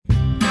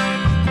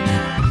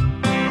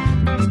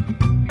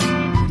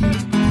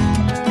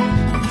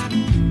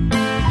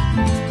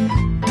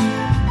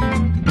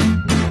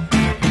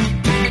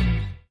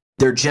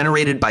They're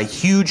generated by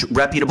huge,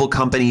 reputable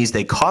companies.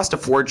 They cost a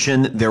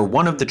fortune. They're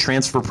one of the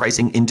transfer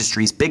pricing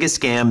industry's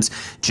biggest scams.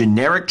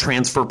 Generic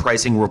transfer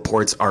pricing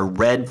reports are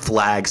red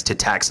flags to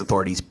tax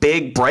authorities.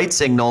 Big, bright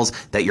signals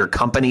that your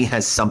company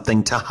has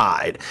something to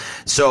hide.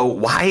 So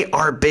why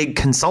are big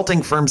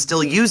consulting firms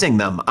still using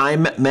them?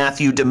 I'm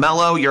Matthew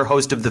DeMello, your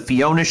host of The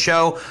Fiona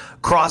Show,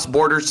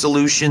 CrossBorder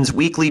Solutions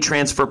weekly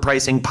transfer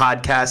pricing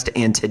podcast,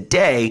 and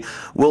today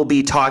we'll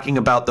be talking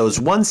about those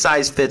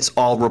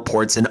one-size-fits-all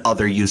reports and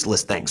other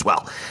useless things.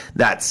 Well,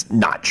 that's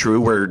not true.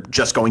 We're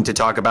just going to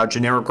talk about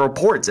generic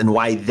reports and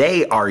why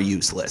they are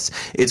useless.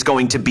 It's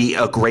going to be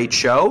a great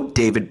show.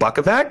 David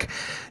Bukovac,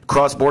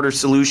 CrossBorder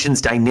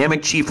Solutions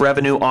Dynamic Chief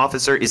Revenue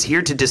Officer, is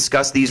here to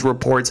discuss these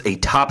reports, a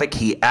topic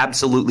he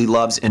absolutely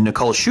loves. And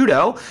Nicole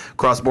Shudo,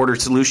 CrossBorder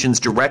Solutions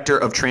Director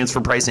of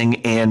Transfer Pricing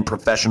and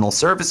Professional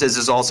Services,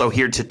 is also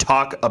here to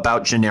talk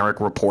about generic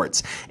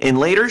reports. And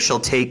later, she'll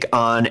take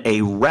on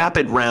a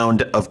rapid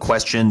round of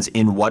questions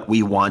in What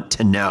We Want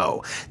to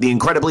Know. The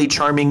incredibly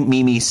charming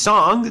Mimi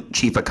Song,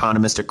 Chief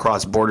Economist at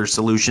CrossBorder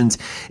Solutions,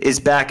 is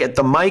back at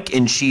the mic,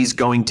 and she's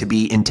going to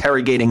be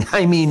interviewing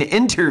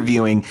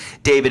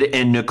David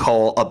and Nicole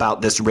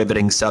about this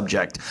riveting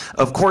subject.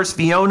 Of course,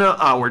 Fiona,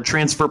 our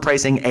transfer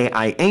pricing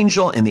AI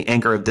angel and the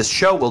anchor of this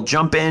show, will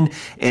jump in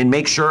and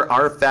make sure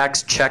our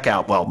facts check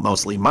out. Well,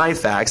 mostly my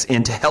facts,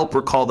 and to help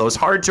recall those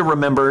hard to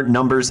remember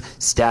numbers,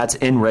 stats,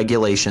 and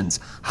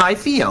regulations. Hi,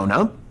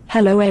 Fiona.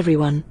 Hello,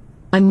 everyone.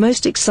 I'm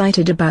most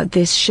excited about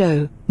this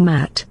show,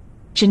 Matt.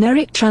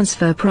 Generic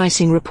transfer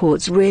pricing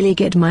reports really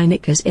get my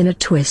knickers in a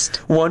twist.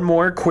 One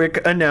more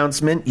quick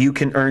announcement. You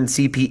can earn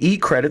CPE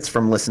credits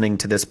from listening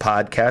to this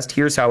podcast.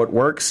 Here's how it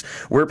works.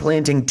 We're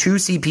planting 2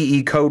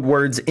 CPE code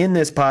words in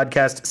this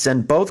podcast.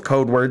 Send both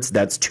code words,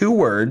 that's 2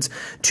 words,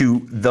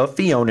 to The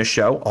Fiona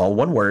Show, all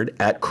one word,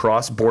 at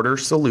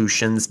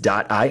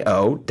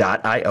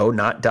crossbordersolutions.io,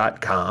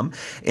 not .com,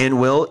 and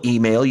we'll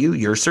email you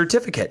your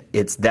certificate.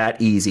 It's that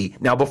easy.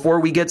 Now, before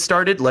we get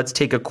started, let's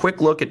take a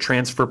quick look at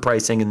transfer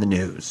pricing in the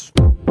news.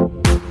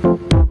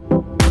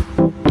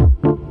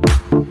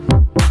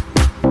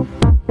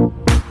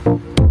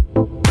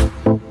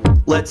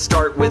 Let's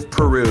start with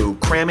Peru.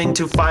 Cramming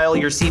to file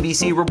your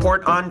CBC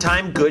report on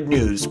time? Good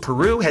news.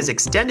 Peru has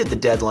extended the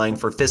deadline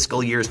for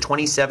fiscal years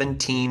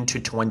 2017 to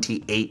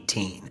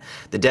 2018.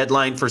 The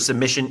deadline for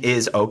submission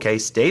is, okay,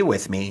 stay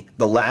with me,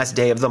 the last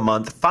day of the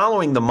month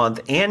following the month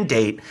and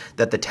date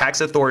that the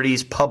tax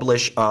authorities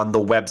publish on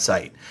the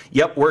website.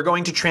 Yep, we're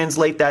going to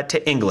translate that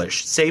to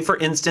English. Say, for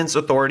instance,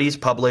 authorities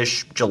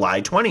publish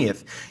July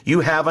 20th.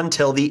 You have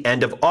until the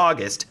end of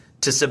August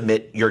to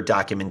submit your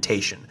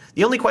documentation.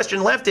 The only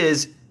question left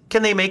is,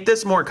 can they make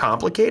this more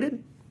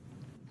complicated?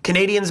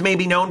 Canadians may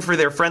be known for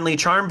their friendly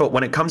charm, but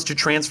when it comes to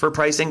transfer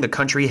pricing, the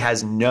country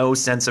has no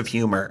sense of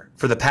humor.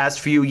 For the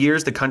past few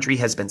years, the country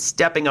has been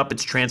stepping up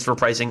its transfer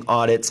pricing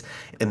audits,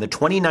 and the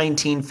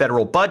 2019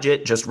 federal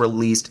budget, just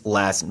released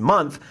last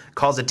month,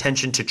 calls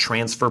attention to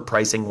transfer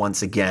pricing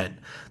once again.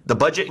 The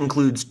budget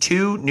includes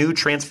 2 new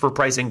transfer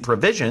pricing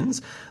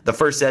provisions. The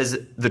first says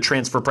the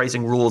transfer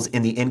pricing rules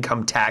in the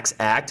Income Tax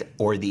Act,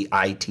 or the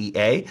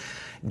ITA,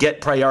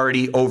 get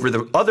priority over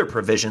the other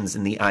provisions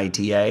in the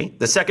ITA.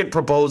 The second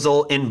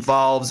proposal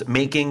involves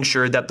making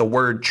sure that the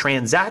word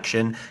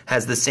transaction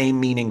has the same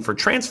meaning for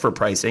transfer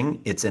pricing,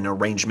 it's an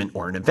arrangement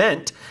or an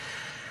event,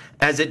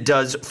 as it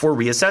does for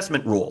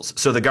reassessment rules.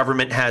 So the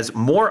government has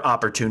more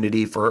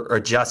opportunity for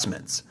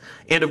adjustments.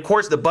 And of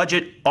course, the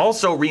budget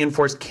also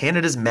reinforced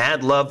Canada's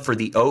mad love for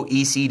the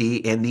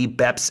OECD and the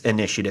BEPS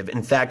initiative.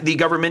 In fact, the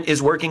government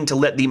is working to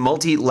let the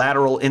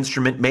multilateral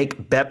instrument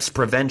make BEPS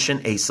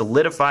prevention a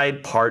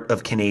solidified part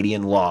of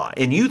Canadian law.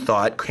 And you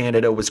thought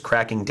Canada was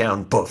cracking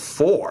down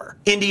before.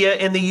 India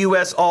and the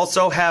US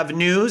also have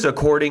news.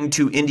 According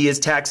to India's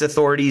tax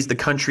authorities, the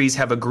countries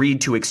have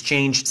agreed to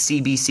exchange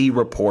CBC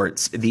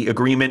reports. The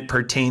agreement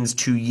pertains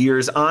to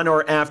years on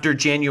or after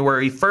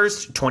January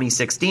 1st,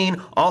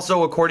 2016.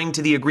 Also, according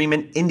to the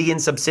agreement, Indian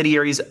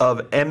subsidiaries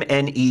of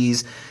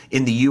MNEs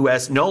in the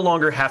U.S. no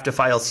longer have to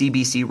file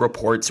CBC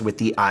reports with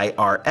the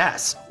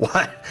IRS.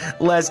 What?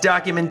 Less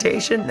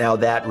documentation? Now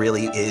that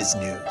really is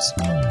news.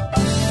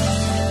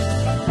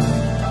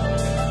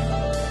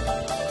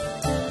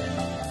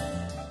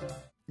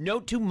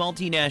 Note to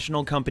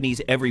multinational companies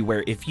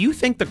everywhere, if you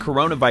think the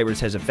coronavirus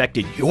has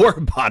affected your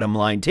bottom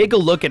line, take a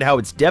look at how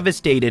it's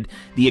devastated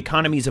the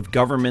economies of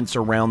governments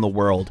around the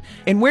world.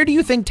 And where do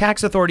you think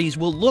tax authorities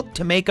will look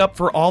to make up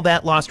for all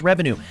that lost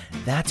revenue?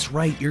 That's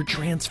right, your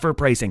transfer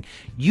pricing.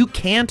 You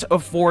can't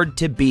afford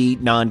to be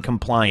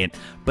non-compliant,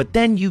 but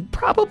then you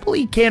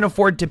probably can't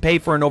afford to pay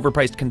for an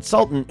overpriced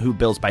consultant who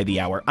bills by the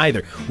hour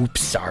either. Oops,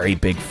 sorry,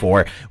 Big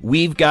Four.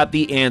 We've got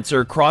the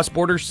answer.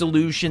 CrossBorder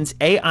Solutions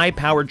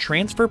AI-powered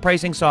transfer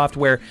pricing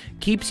software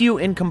keeps you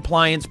in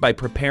compliance by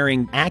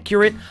preparing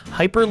accurate,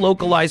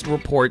 hyper-localized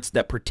reports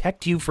that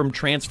protect you from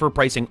transfer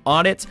pricing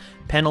audits,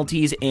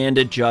 penalties, and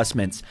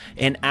adjustments.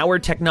 And our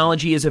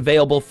technology is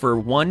available for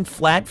one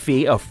flat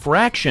fee, a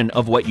fraction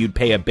of what you'd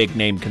pay a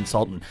big-name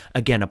consultant.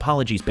 Again,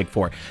 apologies, Big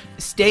Four.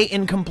 Stay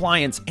in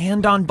compliance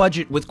and on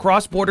budget with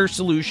CrossBorder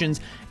Solutions,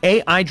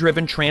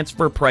 AI-driven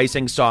transfer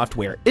pricing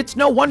software. It's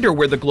no wonder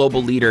we're the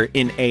global leader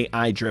in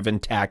AI-driven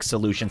tax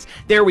solutions.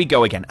 There we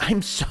go again.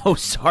 I'm so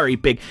sorry,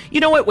 Big.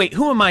 You know what? Wait,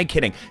 who am I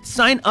kidding?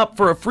 Sign up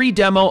for a free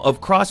demo of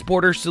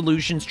CrossBorder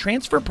Solutions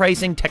transfer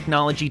pricing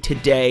technology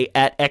today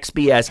at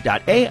xbs.ai/TP.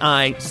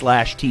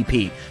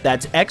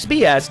 That's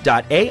xbs.ai/TP.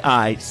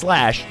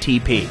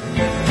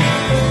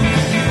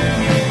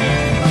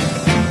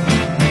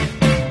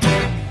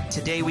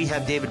 Today we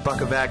have David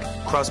Bukovac,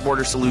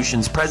 CrossBorder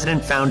Solutions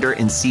President, Founder,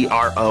 and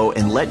CRO.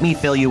 And let me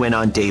fill you in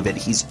on David.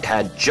 He's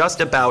had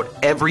just about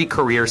every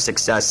career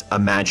success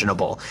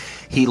imaginable.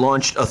 He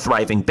launched a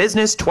thriving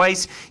business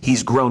twice.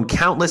 He's grown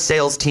countless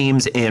sales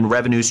teams and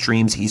revenue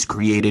streams. He's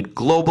created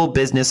global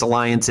business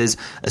alliances,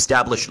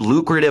 established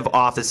lucrative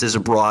offices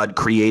abroad,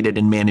 created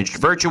and managed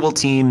virtual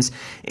teams,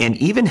 and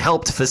even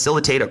helped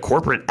facilitate a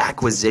corporate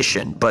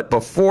acquisition. But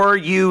before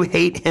you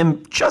hate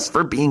him just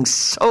for being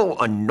so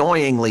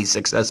annoyingly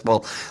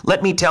successful,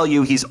 let me tell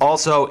you, he's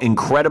also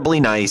incredibly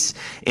nice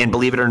and,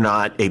 believe it or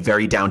not, a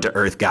very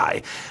down-to-earth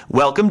guy.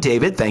 Welcome,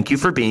 David. Thank you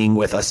for being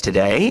with us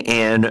today.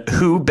 And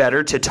who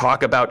better to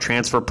talk about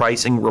transfer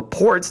pricing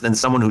reports than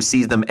someone who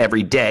sees them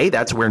every day?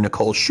 That's where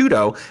Nicole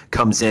Sciutto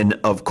comes in,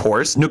 of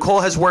course. Nicole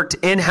has worked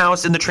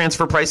in-house in the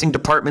transfer pricing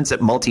departments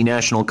at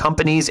multinational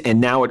companies, and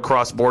now at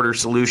CrossBorder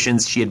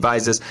Solutions, she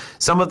advises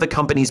some of the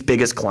company's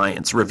biggest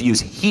clients, reviews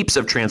heaps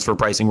of transfer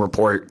pricing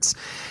reports,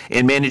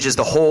 and manages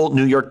the whole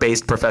New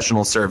York-based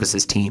professional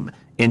services team.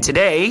 And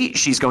today,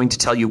 she's going to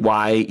tell you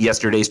why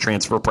yesterday's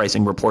transfer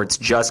pricing reports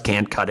just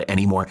can't cut it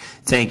anymore.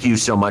 Thank you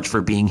so much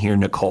for being here,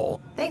 Nicole.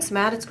 Thanks,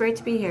 Matt. It's great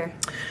to be here.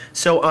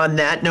 So on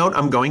that note,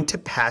 I'm going to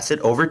pass it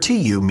over to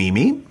you,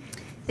 Mimi.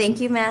 Thank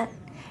you, Matt.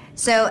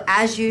 So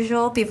as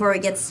usual, before we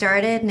get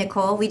started,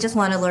 Nicole, we just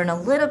want to learn a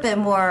little bit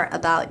more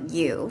about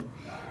you.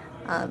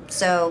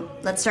 So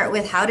let's start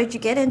with, how did you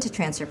get into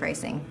transfer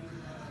pricing?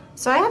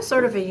 So I have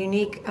sort of a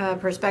unique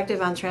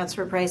perspective on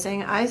transfer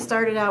pricing. I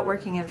started out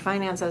working in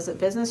finance as a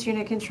business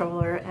unit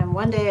controller, and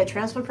one day a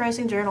transfer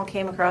pricing journal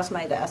came across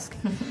my desk.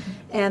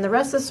 And the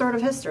rest is sort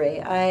of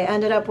history. I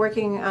ended up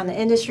working on the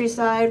industry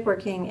side,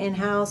 working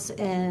in-house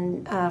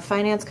in a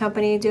finance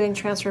company doing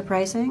transfer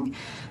pricing,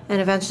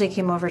 and eventually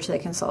came over to the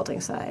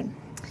consulting side.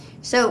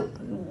 So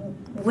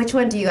which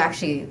one do you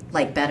actually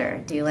like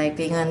better? Do you like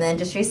being on the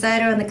industry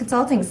side or on the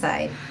consulting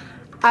side?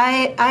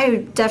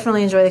 I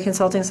definitely enjoy the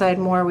consulting side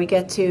more. We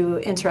get to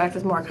interact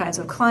with more kinds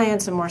of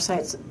clients and more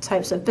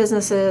types of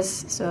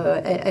businesses.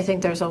 So I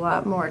think there's a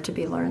lot more to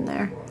be learned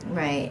there.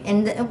 Right.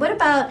 And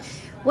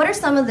what are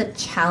some of the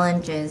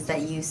challenges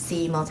that you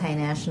see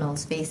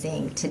multinationals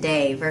facing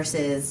today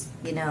versus,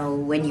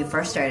 when you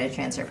first started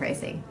transfer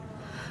pricing?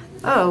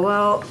 Oh,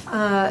 well,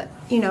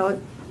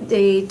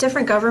 the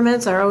different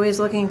governments are always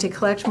looking to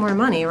collect more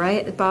money,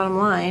 right? Bottom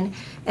line.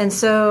 And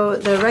so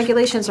the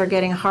regulations are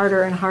getting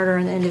harder and harder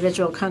in the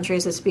individual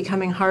countries. It's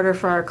becoming harder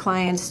for our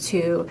clients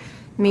to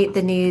meet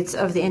the needs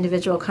of the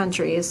individual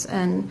countries.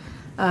 And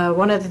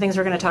one of the things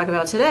we're going to talk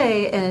about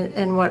today,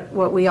 and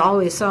what we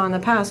always saw in the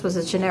past, was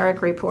the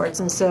generic reports.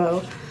 And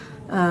so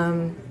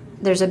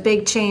there's a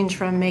big change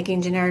from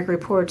making generic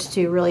reports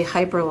to really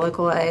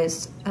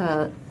hyper-localized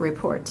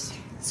reports.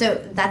 So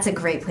that's a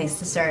great place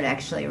to start,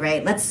 actually,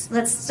 right?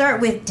 Let's start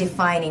with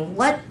defining,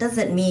 what does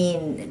it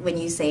mean when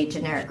you say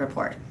generic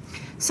report?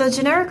 So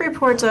generic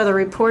reports are the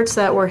reports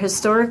that were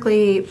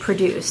historically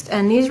produced,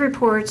 and these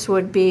reports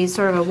would be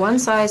sort of a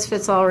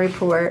one-size-fits-all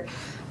report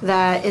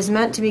that is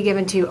meant to be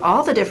given to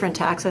all the different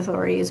tax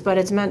authorities, but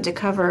it's meant to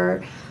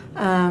cover,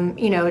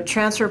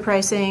 transfer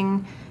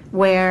pricing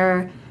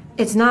where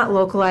it's not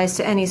localized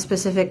to any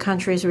specific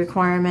country's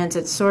requirements.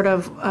 It's sort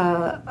of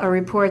a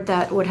report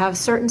that would have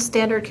certain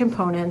standard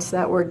components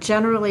that were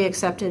generally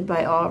accepted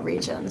by all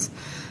regions.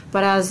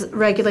 But as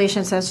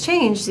regulations has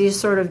changed, these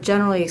sort of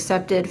generally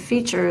accepted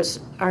features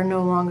are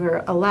no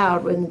longer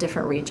allowed within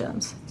different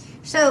regions.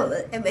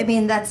 So, I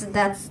mean, that's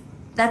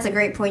a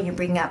great point you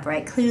bring up,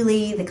 right?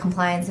 Clearly, the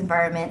compliance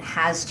environment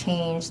has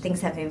changed.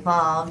 Things have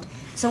evolved.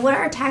 So what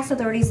are tax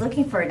authorities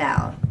looking for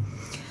now?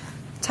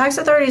 Tax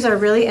authorities are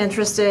really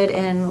interested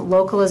in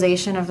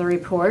localization of the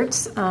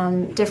reports.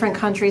 Different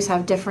countries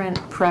have different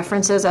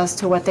preferences as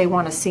to what they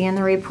want to see in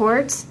the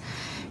reports.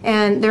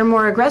 And they're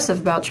more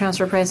aggressive about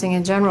transfer pricing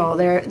in general.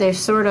 They've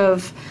sort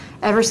of,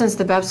 ever since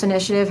the BEPS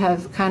initiative,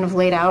 have kind of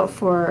laid out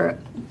for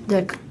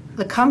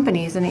the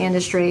companies in the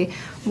industry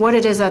what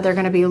it is that they're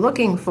going to be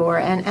looking for.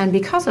 And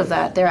because of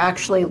that, they're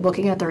actually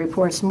looking at the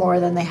reports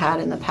more than they had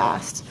in the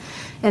past.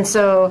 And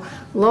so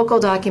local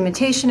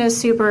documentation is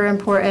super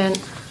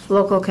important.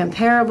 Local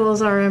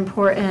comparables are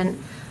important.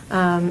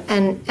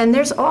 And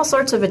there's all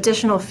sorts of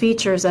additional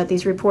features that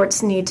these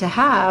reports need to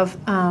have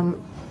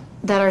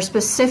that are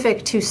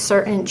specific to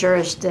certain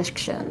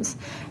jurisdictions.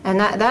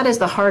 And that is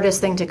the hardest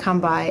thing to come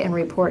by in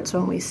reports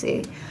when we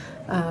see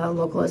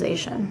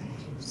localization.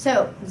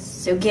 So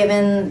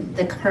given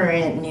the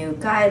current new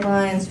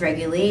guidelines,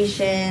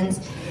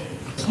 regulations,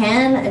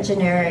 can a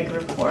generic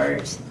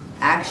report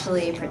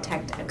actually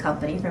protect a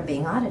company from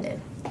being audited?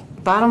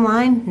 Bottom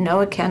line, no,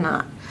 it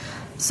cannot.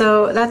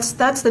 So that's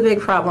the big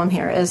problem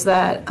here, is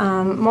that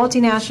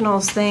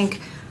multinationals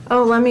think,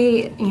 oh, let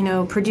me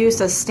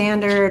produce a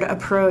standard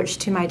approach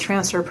to my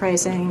transfer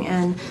pricing,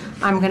 and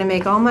I'm going to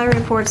make all my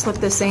reports look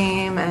the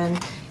same,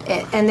 and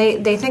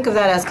they think of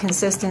that as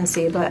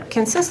consistency, but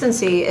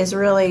consistency is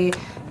really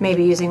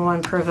maybe using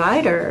one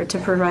provider to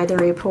provide the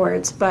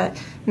reports, but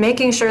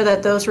making sure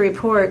that those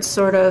reports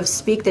sort of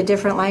speak the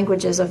different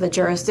languages of the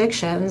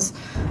jurisdictions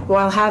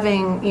while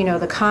having,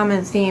 the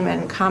common theme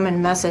and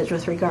common message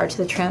with regard to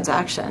the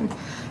transaction.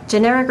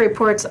 Generic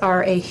reports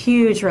are a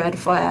huge red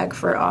flag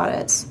for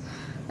audits.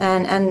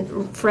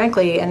 And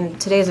frankly, in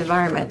today's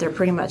environment, they're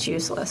pretty much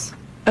useless.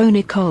 Oh,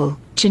 Nicole,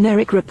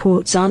 generic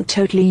reports aren't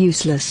totally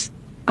useless.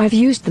 I've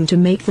used them to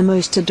make the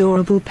most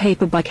adorable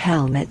paper bike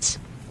helmets.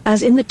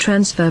 As in the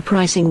transfer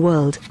pricing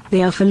world,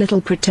 they offer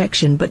little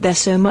protection, but they're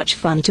so much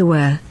fun to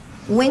wear.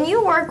 When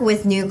you work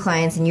with new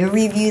clients and you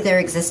review their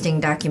existing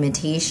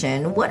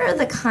documentation, what are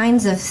the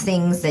kinds of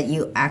things that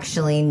you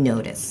actually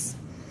notice?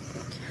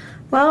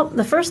 Well,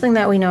 the first thing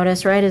that we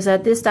notice, right, is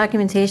that this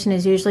documentation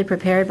is usually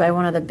prepared by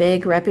one of the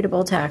big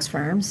reputable tax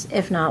firms,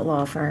 if not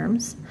law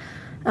firms.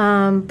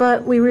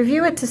 But we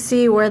review it to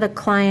see where the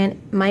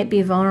client might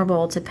be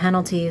vulnerable to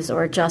penalties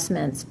or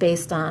adjustments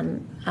based on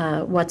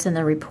what's in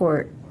the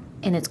report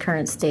in its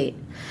current state.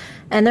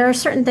 And there are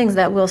certain things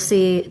that we'll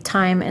see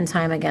time and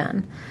time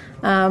again.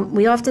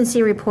 We often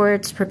see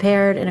reports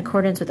prepared in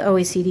accordance with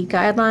OECD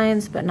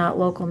guidelines, but not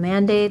local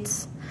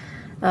mandates.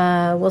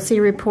 We'll see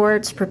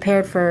reports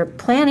prepared for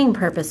planning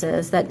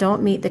purposes that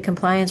don't meet the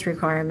compliance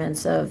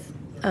requirements of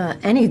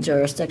any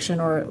jurisdiction,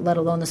 or let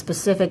alone the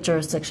specific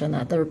jurisdiction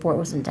that the report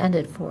was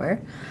intended for.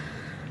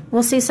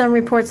 We'll see some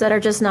reports that are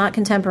just not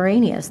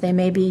contemporaneous. They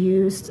may be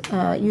use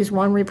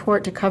one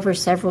report to cover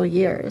several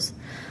years.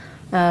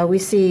 We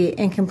see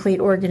incomplete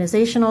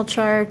organizational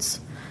charts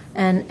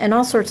and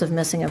all sorts of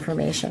missing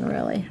information,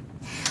 really.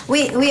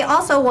 We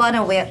also want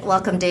to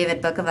welcome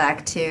David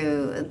Bukovac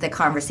to the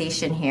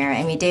conversation here.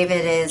 I mean,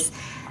 David is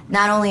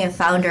not only a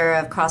founder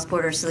of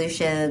CrossBorder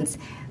Solutions,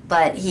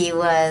 but he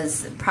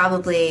was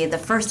probably the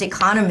first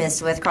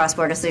economist with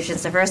CrossBorder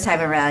Solutions the first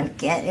time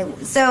around.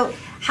 So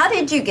how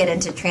did you get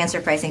into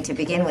transfer pricing to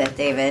begin with,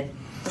 David?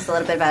 Just a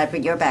little bit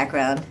about your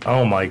background.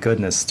 Oh, my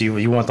goodness. Do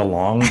you want the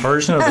long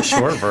version or the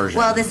short version?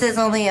 Well, this is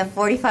only a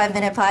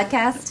 45-minute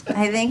podcast,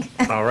 I think.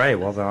 All right.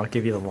 Well, then I'll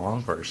give you the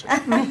long version.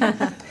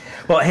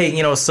 Well,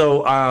 hey,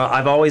 so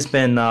I've always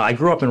been, I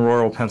grew up in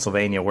rural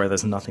Pennsylvania where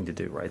there's nothing to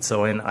do, right?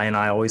 So, and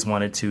I always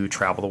wanted to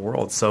travel the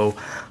world. So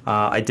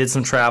I did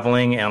some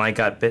traveling, and I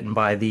got bitten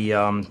by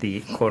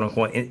the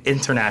quote-unquote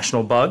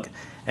international bug.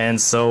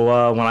 And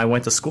so when I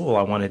went to school,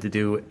 I wanted to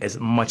do as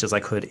much as I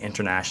could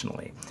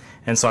internationally.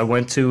 And so I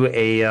went to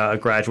a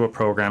graduate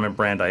program at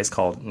Brandeis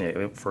called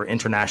for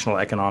International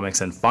Economics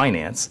and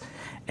Finance.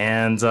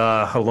 And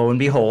lo and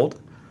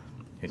behold,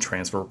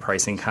 transfer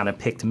pricing kind of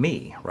picked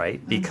me,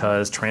 right?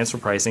 Because transfer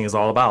pricing is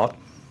all about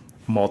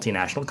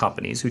multinational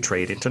companies who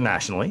trade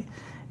internationally,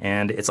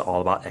 and it's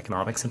all about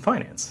economics and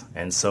finance.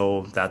 And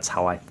so that's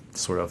how I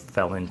sort of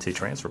fell into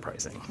transfer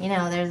pricing.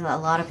 There's a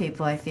lot of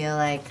people, I feel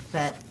like,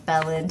 that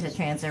fell into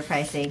transfer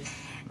pricing.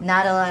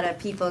 Not a lot of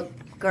people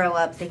grow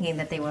up thinking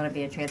that they want to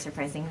be a transfer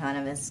pricing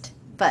economist.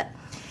 But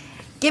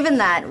given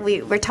that,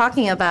 we're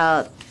talking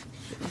about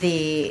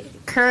the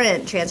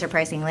current transfer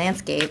pricing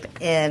landscape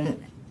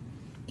and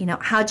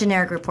how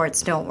generic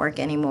reports don't work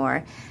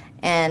anymore.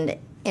 And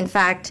in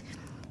fact,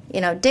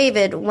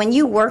 David, when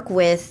you work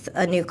with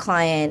a new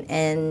client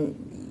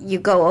and you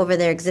go over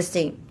their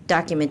existing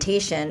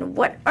documentation,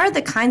 what are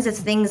the kinds of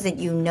things that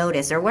you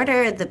notice, or what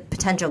are the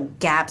potential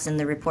gaps in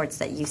the reports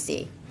that you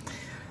see?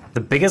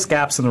 The biggest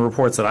gaps in the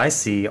reports that I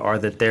see are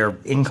that they're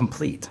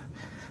incomplete.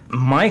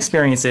 My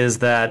experience is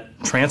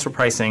that transfer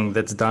pricing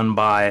that's done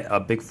by a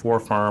Big Four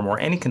firm or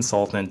any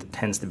consultant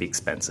tends to be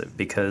expensive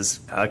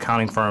because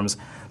accounting firms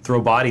throw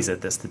bodies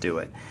at this to do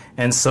it.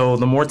 And so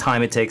the more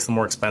time it takes, the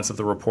more expensive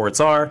the reports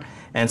are,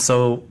 and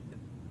so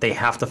they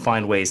have to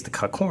find ways to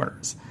cut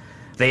corners.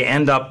 They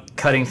end up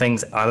cutting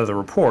things out of the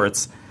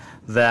reports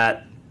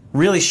that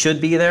really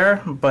should be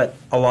there, but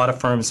a lot of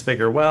firms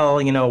figure,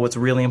 well, what's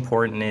really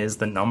important is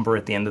the number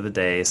at the end of the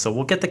day, so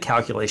we'll get the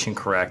calculation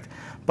correct,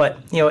 but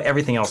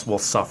everything else will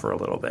suffer a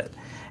little bit.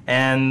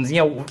 And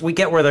we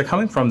get where they're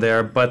coming from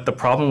there, but the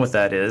problem with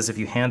that is if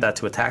you hand that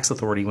to a tax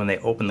authority when they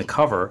open the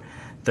cover,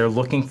 they're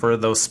looking for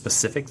those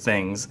specific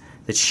things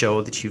that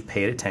show that you've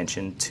paid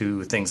attention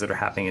to things that are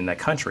happening in that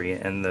country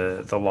and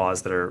the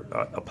laws that are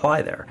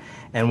apply there.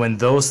 And when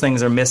those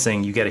things are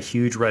missing, you get a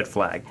huge red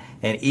flag.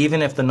 And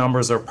even if the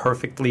numbers are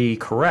perfectly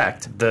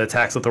correct, the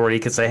tax authority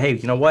could say, hey,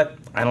 you know what?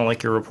 I don't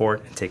like your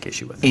report, and take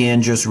issue with it.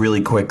 And just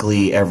really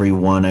quickly,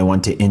 everyone, I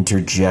want to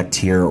interject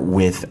here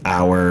with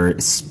our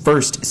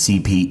first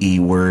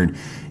CPE word,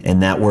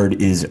 and that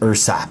word is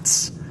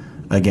ersatz.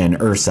 Again,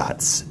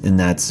 ersatz, and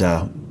that's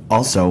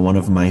Also, one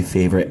of my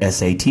favorite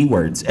SAT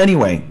words.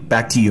 Anyway,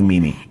 back to you,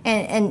 Mimi.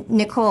 And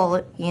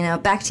Nicole,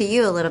 back to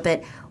you a little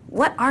bit.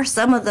 What are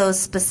some of those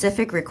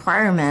specific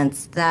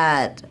requirements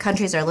that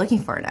countries are looking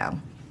for now?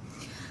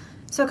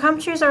 So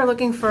countries are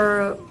looking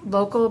for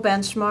local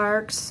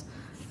benchmarks.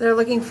 They're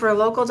looking for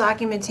local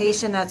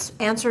documentation that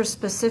answers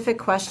specific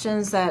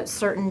questions that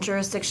certain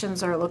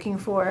jurisdictions are looking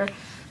for.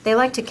 They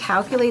like to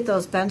calculate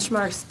those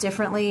benchmarks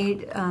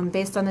differently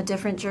based on the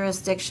different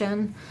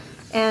jurisdiction.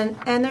 And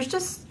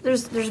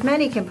there's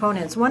many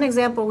components. One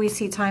example we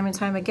see time and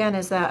time again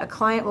is that a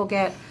client will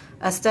get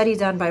a study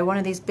done by one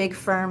of these big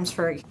firms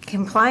for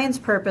compliance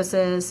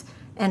purposes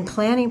and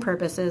planning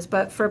purposes,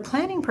 but for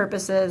planning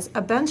purposes,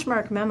 a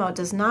benchmark memo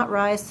does not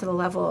rise to the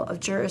level of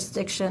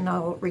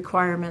jurisdictional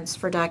requirements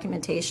for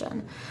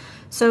documentation.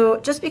 So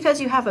just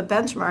because you have a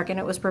benchmark and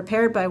it was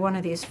prepared by one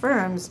of these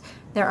firms,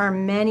 there are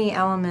many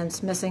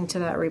elements missing to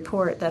that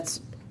report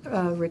that's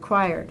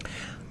required.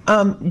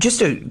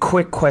 Just a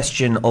quick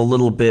question, a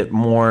little bit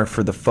more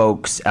for the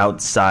folks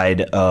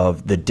outside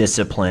of the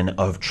discipline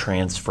of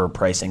transfer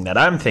pricing that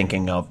I'm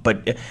thinking of.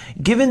 But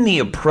given the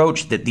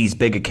approach that these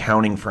big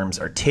accounting firms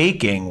are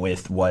taking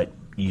with what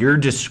you're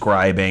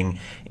describing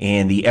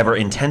and the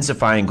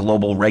ever-intensifying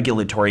global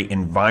regulatory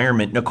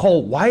environment,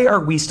 Nicole, why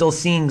are we still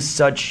seeing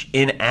such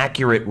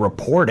inaccurate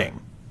reporting?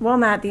 Well,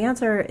 Matt, the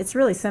answer, it's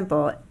really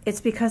simple.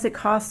 It's because it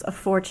costs a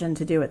fortune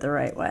to do it the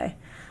right way.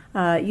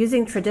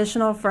 Using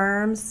traditional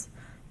firms,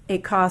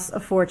 it costs a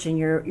fortune.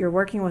 You're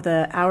working with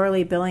an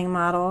hourly billing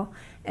model,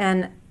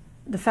 and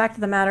the fact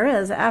of the matter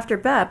is, after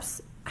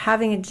BEPS,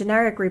 having a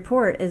generic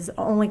report is the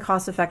only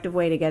cost-effective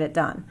way to get it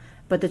done.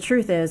 But the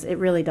truth is, it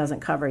really doesn't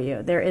cover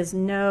you. There is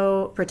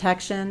no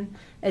protection.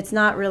 It's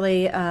not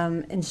really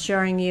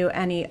ensuring you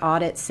any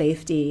audit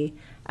safety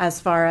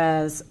as far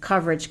as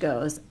coverage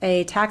goes.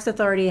 A tax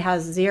authority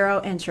has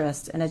zero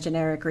interest in a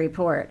generic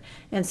report.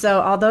 And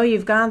so although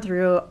you've gone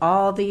through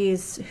all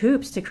these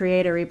hoops to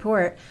create a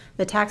report,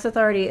 the tax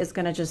authority is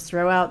going to just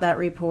throw out that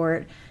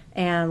report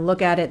and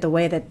look at it the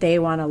way that they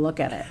want to look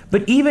at it.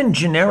 But even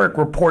generic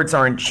reports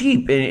aren't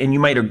cheap, and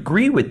you might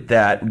agree with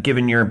that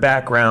given your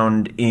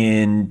background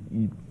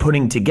in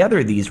putting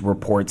together these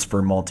reports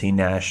for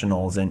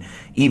multinationals and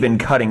even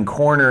cutting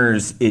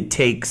corners.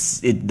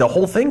 The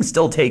whole thing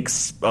still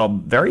takes a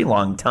very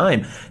long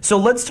time. So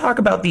let's talk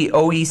about the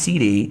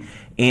OECD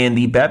and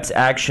the BEPS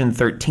Action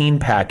 13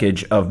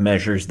 package of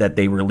measures that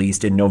they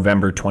released in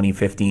November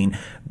 2015.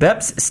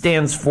 BEPS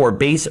stands for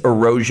Base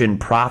Erosion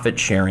Profit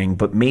Sharing,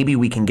 but maybe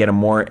we can get a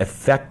more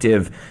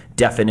effective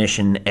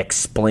definition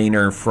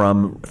explainer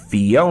from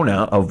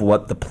Fiona of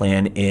what the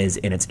plan is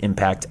and its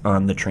impact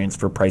on the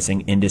transfer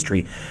pricing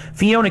industry.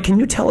 Fiona, can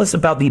you tell us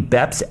about the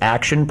BEPS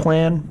Action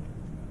Plan?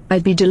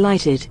 I'd be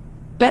delighted.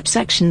 BEPS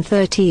Action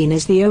 13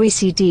 is the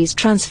OECD's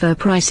transfer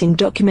pricing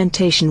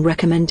documentation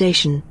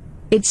recommendation.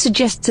 It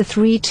suggests a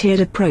three-tiered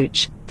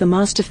approach: the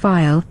master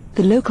file,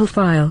 the local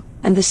file,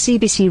 and the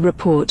CBC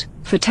report,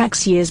 for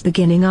tax years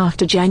beginning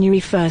after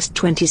January 1,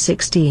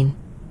 2016.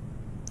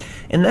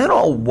 And that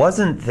all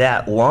wasn't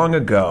that long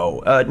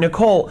ago.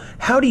 Nicole,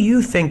 how do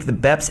you think the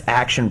BEPS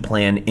Action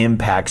Plan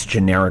impacts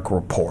generic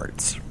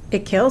reports?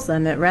 It kills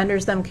them. It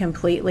renders them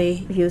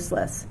completely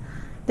useless.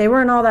 They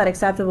weren't all that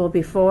acceptable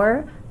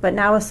before, but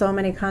now with so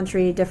many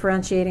countries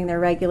differentiating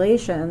their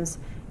regulations,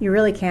 you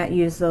really can't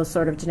use those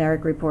sort of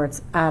generic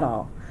reports at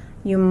all.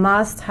 You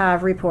must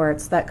have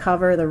reports that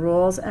cover the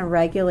rules and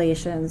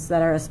regulations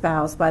that are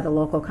espoused by the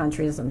local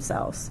countries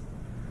themselves.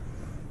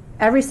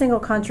 Every single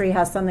country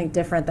has something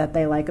different that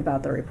they like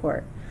about the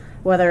report,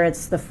 whether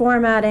it's the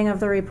formatting of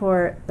the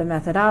report, the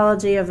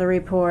methodology of the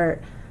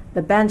report,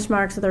 the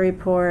benchmarks of the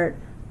report,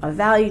 a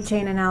value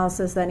chain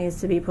analysis that needs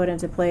to be put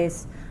into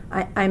place.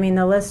 I mean,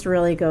 the list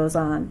really goes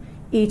on.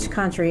 Each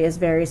country is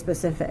very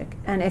specific.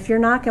 And if you're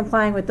not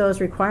complying with those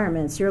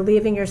requirements, you're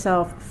leaving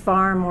yourself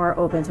far more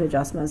open to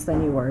adjustments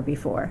than you were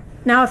before.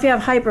 Now, if you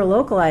have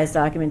hyper-localized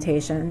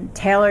documentation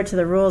tailored to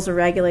the rules or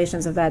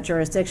regulations of that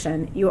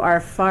jurisdiction, you are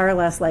far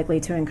less likely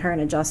to incur an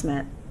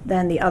adjustment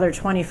than the other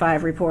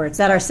 25 reports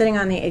that are sitting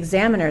on the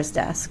examiner's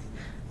desk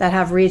that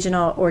have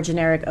regional or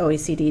generic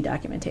OECD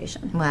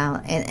documentation.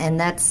 Wow, and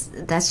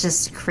that's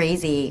just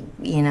crazy,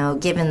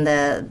 given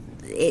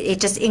it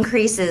just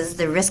increases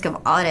the risk of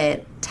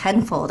audit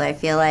tenfold, I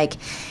feel like.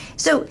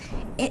 So,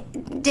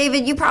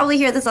 David, you probably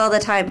hear this all the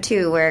time,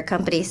 too, where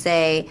companies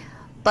say,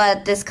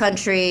 but this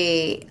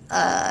country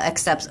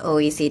accepts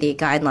OECD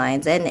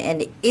guidelines.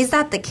 And is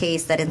that the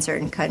case that in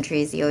certain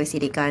countries the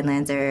OECD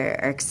guidelines are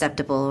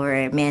acceptable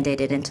or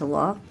mandated into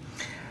law?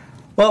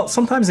 Well,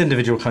 sometimes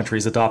individual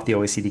countries adopt the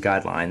OECD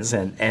guidelines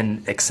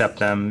and accept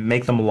them,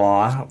 make them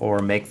law, or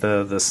make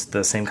the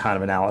same kind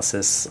of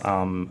analysis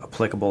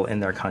applicable in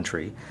their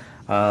country.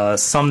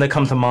 Some that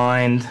come to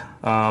mind,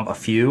 there are a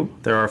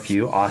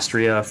few: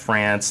 Austria,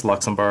 France,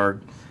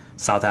 Luxembourg,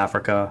 South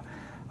Africa.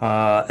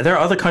 There are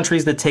other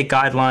countries that take the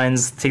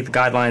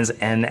guidelines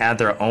and add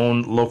their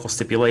own local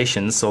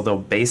stipulations, so they'll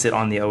base it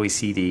on the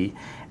OECD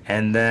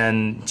and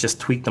then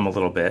just tweak them a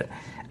little bit.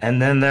 And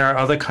then there are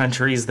other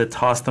countries that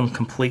toss them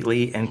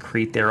completely and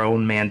create their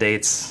own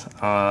mandates,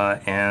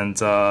 and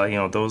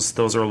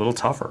those are a little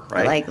tougher,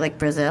 right? Like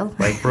Brazil,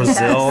 like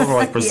Brazil, or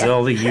like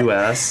Brazil, the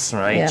U.S.,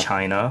 right? Yeah.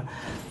 China.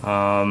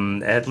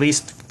 At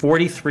least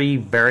 43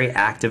 very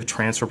active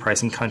transfer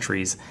pricing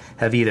countries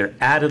have either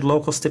added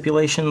local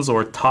stipulations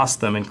or tossed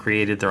them and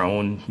created their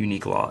own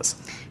unique laws.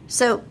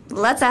 So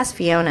let's ask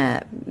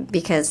Fiona,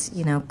 because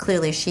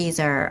clearly she's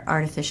our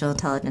artificial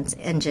intelligence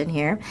engine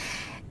here.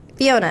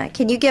 Fiona,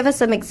 can you give us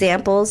some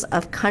examples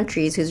of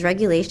countries whose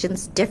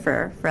regulations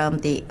differ from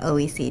the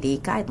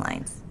OECD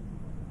guidelines?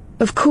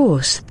 Of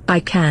course, I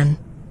can.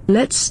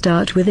 Let's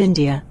start with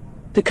India.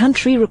 The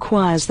country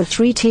requires the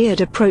three-tiered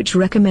approach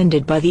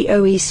recommended by the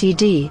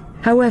OECD.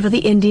 However, the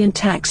Indian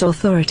tax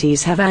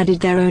authorities have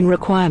added their own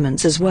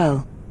requirements as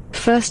well.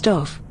 First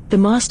off, the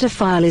master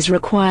file is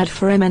required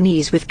for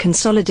MNEs with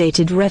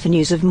consolidated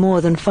revenues of more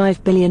than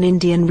 5 billion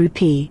Indian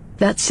rupee.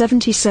 That's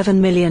 $77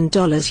 million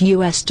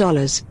US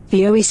dollars.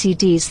 The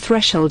OECD's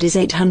threshold is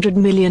 $800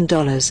 million,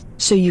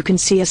 so you can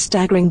see a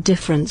staggering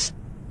difference.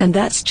 And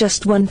that's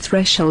just one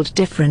threshold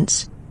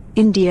difference.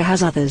 India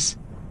has others.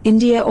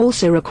 India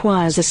also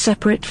requires a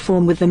separate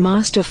form with the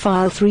master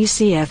file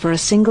 3CF for a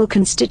single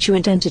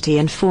constituent entity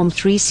and Form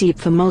 3C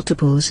for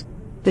multiples.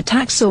 The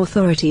tax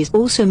authorities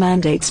also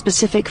mandate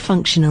specific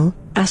functional,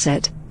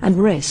 asset, and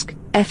risk,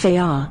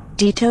 FAR,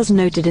 details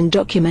noted in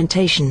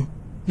documentation.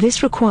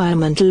 This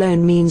requirement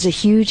alone means a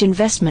huge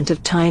investment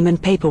of time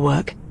and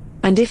paperwork.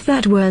 And if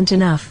that weren't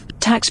enough,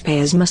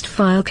 taxpayers must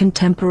file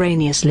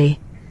contemporaneously.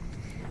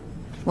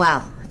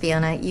 Wow,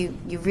 Fiona, you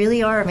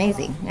really are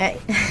amazing.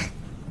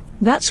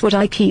 That's what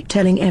I keep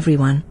telling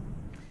everyone.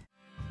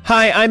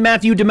 Hi, I'm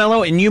Matthew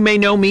DeMello, and you may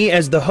know me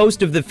as the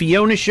host of the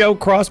Fiona Show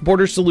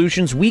CrossBorder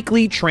Solutions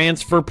weekly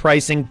transfer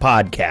pricing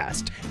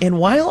podcast. And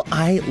while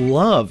I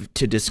love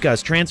to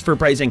discuss transfer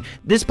pricing,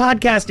 this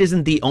podcast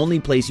isn't the only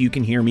place you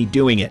can hear me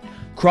doing it.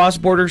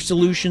 CrossBorder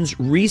Solutions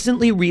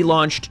recently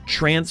relaunched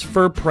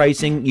Transfer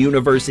Pricing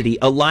University,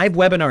 a live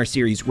webinar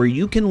series where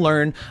you can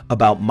learn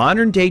about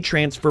modern-day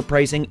transfer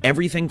pricing,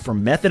 everything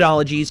from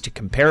methodologies to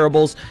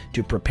comparables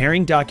to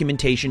preparing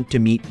documentation to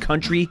meet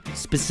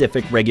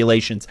country-specific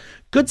regulations.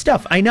 Good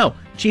stuff, I know.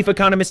 Chief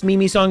Economist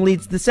Mimi Song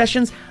leads the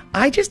sessions.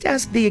 I just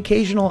ask the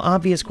occasional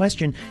obvious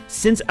question.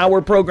 Since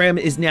our program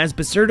is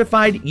NASBA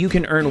certified, you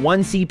can earn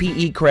 1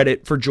 CPE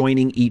credit for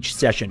joining each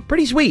session.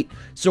 Pretty sweet.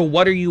 So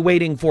what are you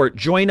waiting for?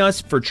 Join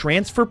us for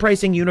Transfer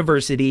Pricing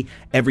University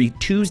every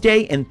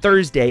Tuesday and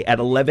Thursday at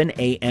 11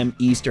 a.m.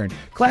 Eastern.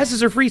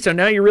 Classes are free, so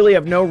now you really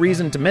have no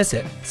reason to miss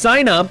it.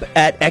 Sign up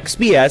at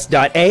xbs.ai/TPU.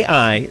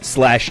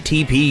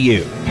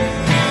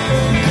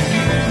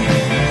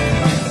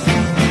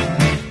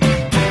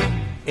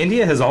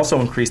 India has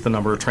also increased the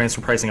number of transfer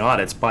pricing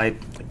audits by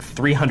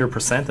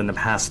 300% in the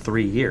past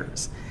 3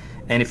 years.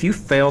 And if you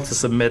fail to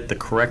submit the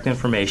correct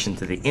information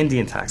to the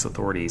Indian tax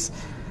authorities,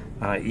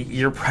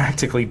 you're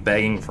practically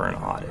begging for an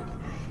audit.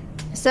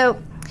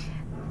 So,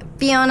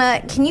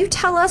 Fiona, can you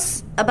tell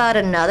us about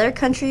another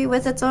country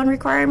with its own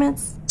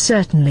requirements?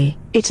 Certainly,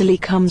 Italy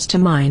comes to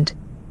mind.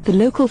 The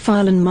local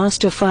file and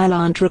master file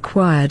aren't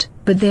required,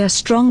 but they are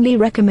strongly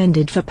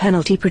recommended for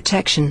penalty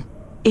protection.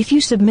 If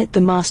you submit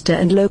the master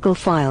and local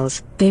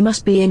files, they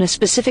must be in a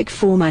specific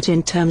format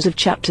in terms of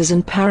chapters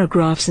and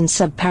paragraphs and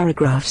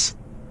subparagraphs.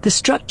 The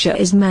structure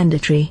is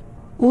mandatory.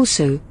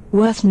 Also,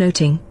 worth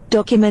noting,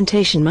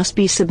 documentation must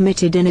be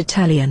submitted in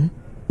Italian.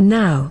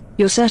 Now,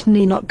 you're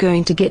certainly not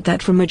going to get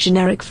that from a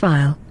generic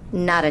file.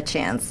 Not a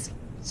chance.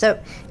 So,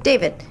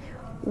 David,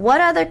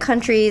 what other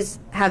countries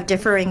have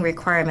differing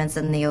requirements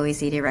than the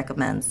OECD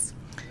recommends?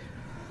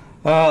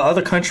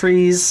 Other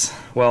countries,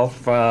 well,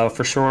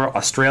 for sure,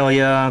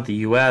 Australia, the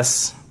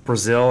U.S.,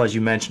 Brazil, as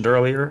you mentioned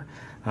earlier,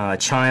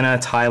 China,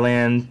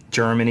 Thailand,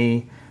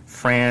 Germany,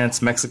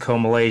 France, Mexico,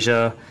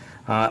 Malaysia,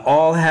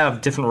 all have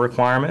different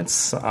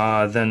requirements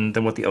than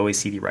what the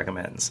OECD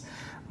recommends.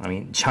 I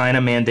mean, China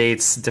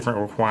mandates different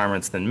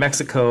requirements than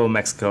Mexico,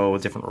 Mexico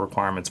different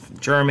requirements from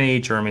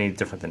Germany, Germany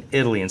different than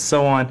Italy, and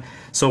so on.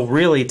 So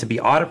really, to be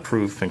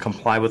audit-proof and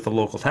comply with the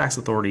local tax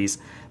authorities,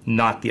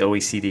 not the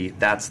OECD,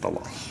 that's the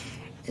law.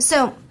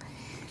 So,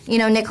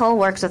 Nicole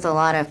works with a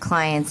lot of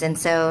clients, and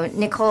so,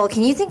 Nicole,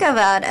 can you think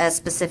about a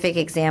specific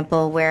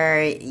example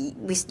where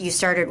you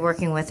started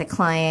working with a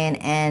client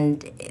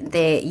and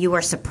you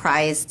were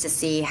surprised to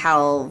see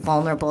how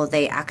vulnerable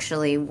they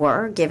actually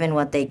were, given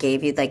what they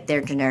gave you, like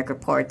their generic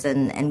reports,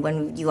 and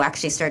when you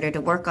actually started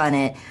to work on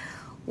it,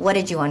 what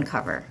did you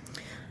uncover?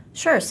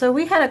 Sure. So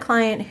we had a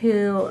client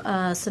who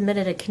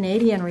submitted a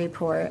Canadian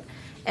report,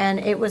 and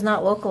it was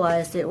not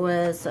localized. It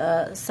was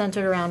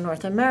centered around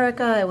North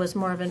America. It was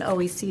more of an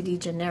OECD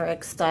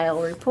generic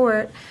style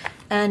report.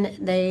 And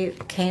they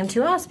came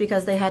to us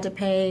because they had to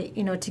pay,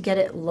 to get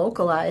it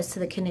localized to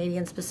the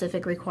Canadian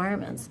specific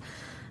requirements.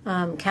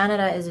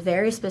 Canada is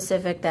very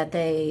specific that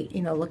they,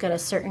 look at a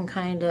certain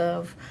kind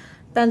of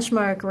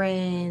benchmark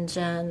range,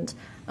 and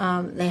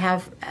they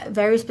have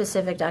very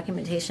specific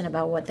documentation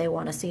about what they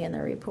want to see in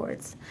their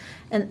reports.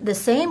 And the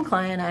same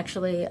client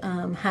actually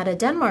had a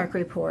Denmark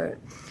report.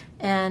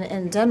 And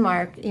in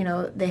Denmark,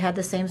 they had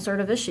the same sort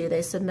of issue.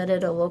 They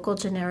submitted a local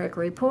generic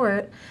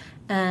report,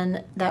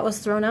 and that was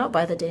thrown out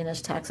by the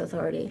Danish tax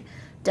authority.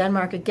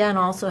 Denmark, again,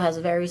 also has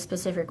very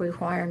specific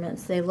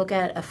requirements. They look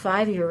at a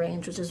 5-year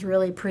range, which is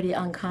really pretty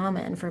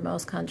uncommon for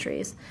most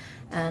countries.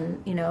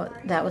 And,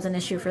 that was an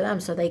issue for them,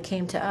 so they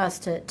came to us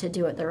to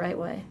do it the right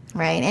way.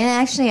 Right. And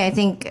actually, I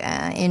think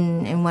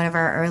in one of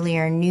our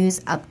earlier news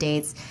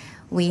updates,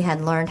 we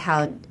had learned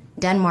how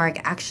Denmark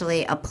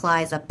actually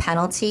applies a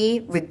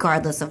penalty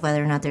regardless of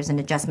whether or not there's an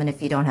adjustment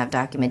if you don't have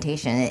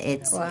documentation.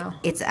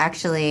 It's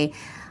actually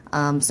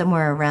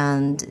somewhere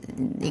around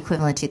the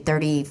equivalent to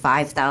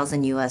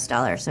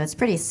 $35,000. So it's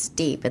pretty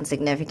steep and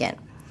significant.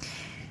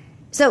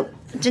 So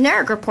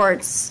generic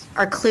reports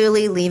are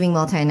clearly leaving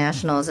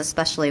multinationals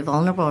especially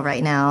vulnerable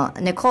right now.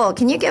 Nicole,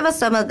 can you give us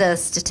some of the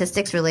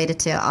statistics related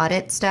to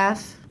audit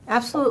staff?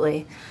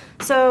 Absolutely.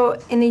 So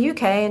in the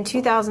UK in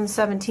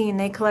 2017,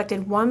 they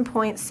collected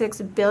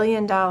 $1.6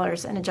 billion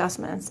in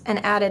adjustments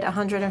and added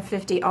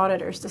 150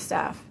 auditors to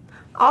staff.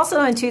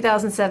 Also in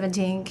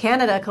 2017,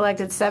 Canada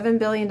collected $7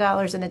 billion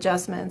in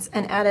adjustments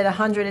and added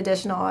 100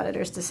 additional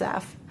auditors to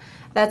staff.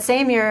 That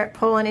same year,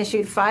 Poland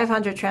issued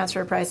 500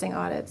 transfer pricing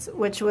audits,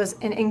 which was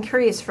an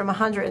increase from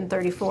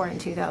 134 in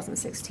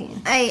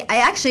 2016. I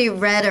actually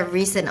read a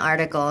recent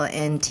article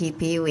in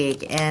TP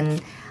Week,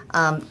 and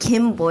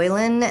Kim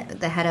Boylan,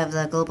 the head of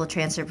the global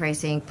transfer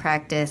pricing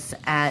practice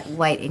at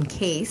White &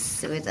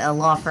 Case, with a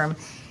law firm,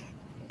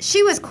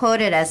 she was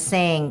quoted as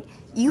saying,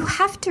 "You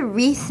have to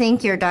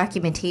rethink your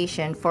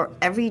documentation for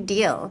every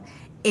deal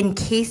in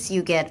case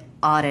you get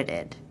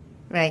audited,"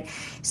 right?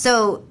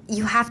 So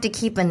you have to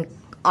keep an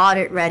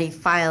audit-ready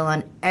file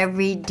on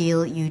every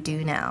deal you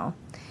do now.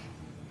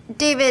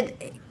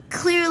 David,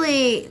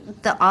 clearly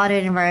the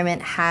audit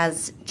environment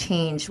has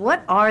changed.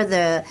 What are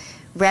the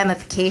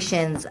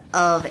ramifications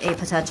of a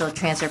potential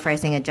transfer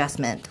pricing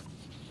adjustment?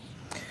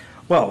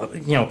 Well,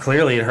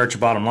 clearly it hurts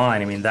your bottom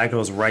line. I mean, that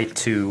goes right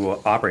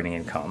to operating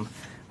income.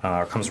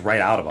 Or comes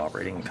right out of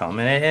operating income,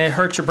 and it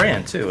hurts your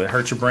brand too. It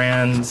hurts your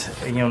brand,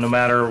 no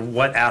matter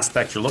what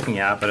aspect you're looking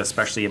at, but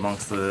especially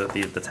amongst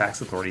the tax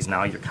authorities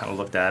now, you're kind of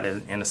looked at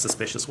in a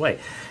suspicious way.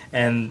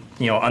 And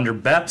under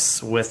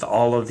BEPS, with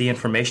all of the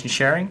information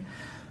sharing,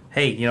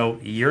 hey,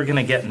 you're going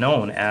to get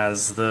known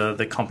as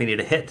the company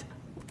to hit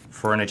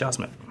for an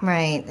adjustment.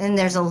 Right, and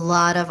there's a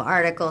lot of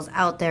articles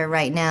out there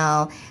right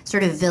now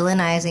sort of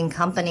villainizing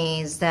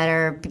companies that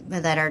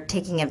are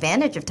taking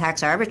advantage of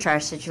tax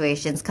arbitrage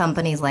situations,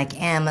 companies like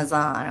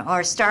Amazon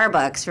or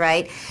Starbucks,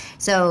 right?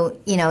 So,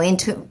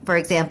 for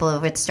example,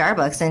 with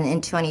Starbucks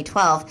in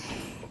 2012,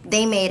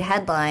 they made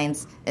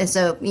headlines, and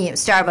so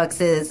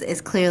Starbucks is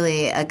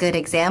clearly a good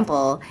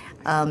example.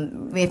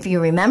 If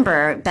you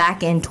remember,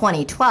 back in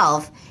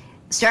 2012,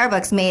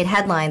 Starbucks made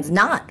headlines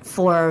not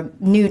for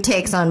new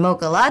takes on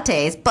mocha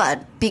lattes,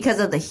 but because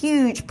of the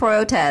huge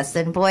protests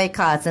and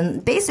boycotts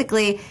and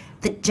basically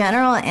the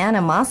general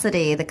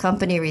animosity the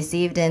company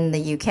received in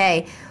the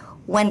UK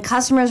when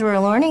customers were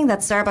learning that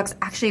Starbucks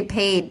actually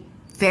paid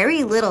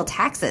very little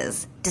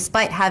taxes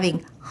despite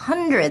having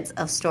hundreds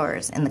of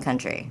stores in the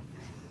country.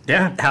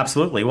 Yeah,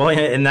 absolutely. Well,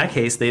 in that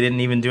case, they didn't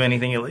even do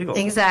anything illegal.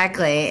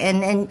 Exactly.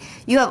 And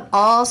you have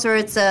all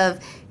sorts of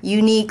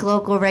unique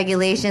local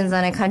regulations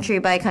on a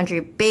country-by-country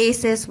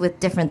basis with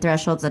different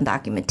thresholds and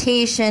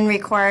documentation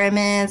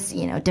requirements,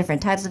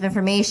 different types of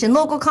information,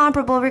 local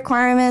comparable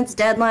requirements,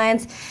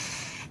 deadlines.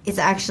 It's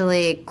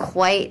actually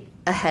quite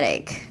a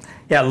headache.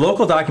 Yeah,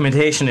 local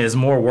documentation is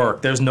more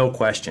work. There's no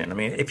question. I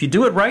mean, if you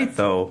do it right,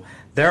 though,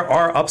 there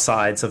are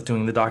upsides of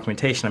doing the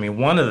documentation. I mean,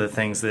 one of the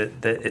things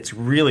that it's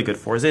really good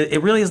for is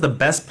it really is the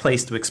best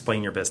place to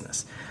explain your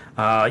business.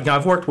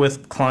 I've worked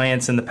with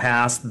clients in the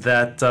past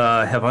that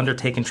have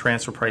undertaken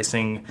transfer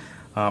pricing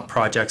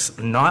projects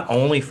not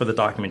only for the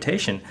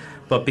documentation,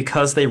 but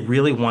because they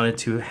really wanted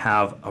to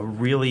have a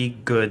really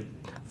good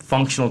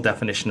functional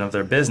definition of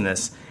their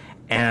business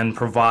and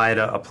provide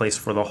a place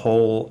for the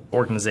whole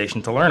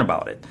organization to learn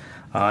about it.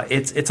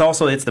 It's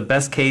the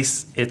best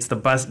case. It's the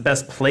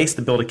best place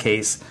to build a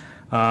case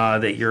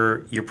that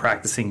you're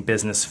practicing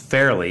business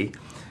fairly.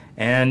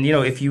 And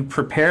if you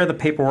prepare the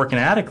paperwork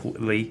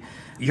inadequately,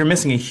 you're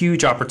missing a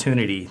huge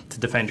opportunity to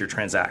defend your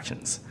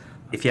transactions.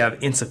 If you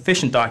have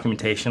insufficient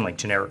documentation like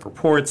generic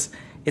reports,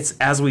 it's,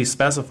 as we've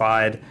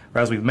specified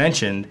or as we've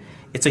mentioned,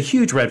 it's a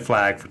huge red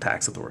flag for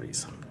tax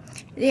authorities.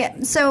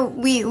 Yeah, so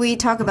we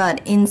talk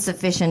about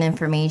insufficient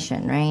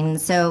information, right? And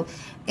so,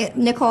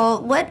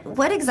 Nicole,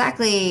 what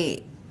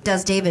exactly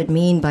does David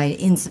mean by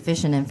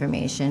insufficient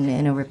information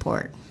in a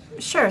report?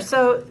 Sure.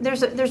 So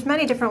there's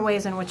many different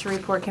ways in which a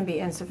report can be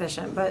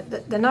insufficient,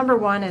 but the number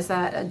one is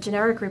that a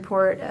generic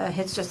report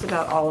hits just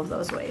about all of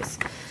those ways.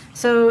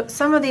 So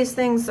some of these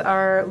things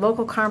are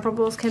local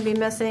comparables can be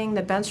missing,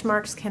 the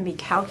benchmarks can be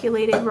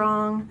calculated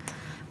wrong.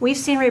 We've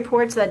seen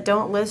reports that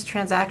don't list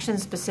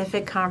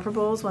transaction-specific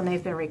comparables when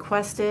they've been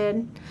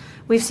requested.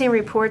 We've seen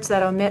reports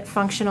that omit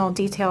functional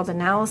detailed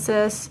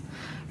analysis.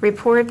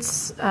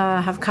 Reports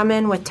have come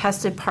in with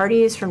tested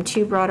parties from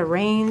too broad a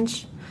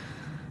range.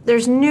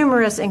 There's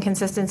numerous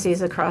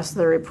inconsistencies across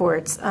the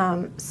reports.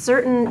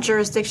 Certain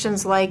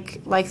jurisdictions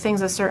like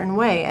things a certain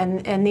way,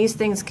 and these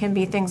things can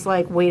be things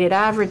like weighted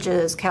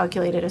averages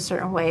calculated a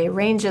certain way,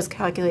 ranges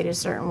calculated a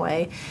certain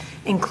way,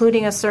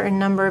 including a certain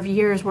number of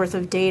years worth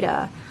of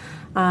data.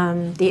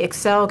 The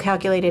Excel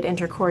calculated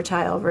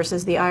interquartile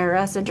versus the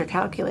IRS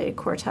intercalculated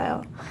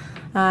quartile.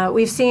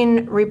 We've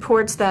seen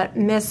reports that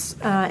miss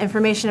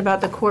information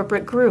about the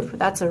corporate group.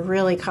 That's a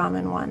really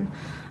common one.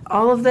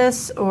 All of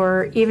this,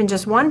 or even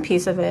just one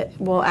piece of it,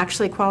 will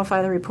actually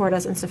qualify the report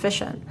as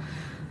insufficient.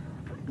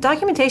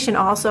 Documentation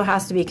also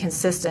has to be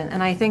consistent,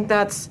 and I think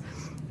that's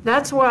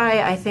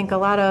why I think a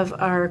lot of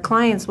our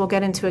clients will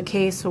get into a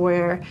case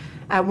where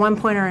at one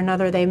point or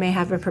another they may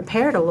have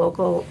prepared a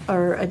local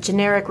or a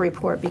generic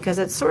report, because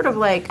it's sort of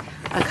like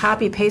a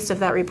copy-paste of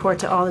that report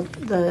to all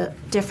the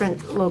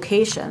different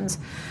locations.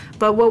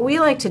 But what we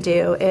like to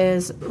do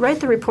is write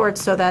the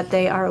reports so that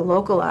they are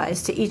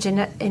localized to each and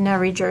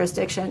every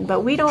jurisdiction, but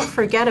we don't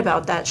forget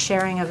about that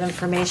sharing of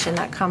information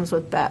that comes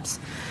with BEPS.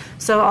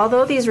 So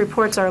although these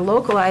reports are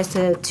localized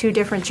to 2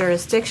 different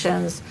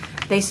jurisdictions,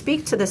 they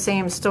speak to the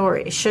same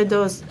story, should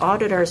those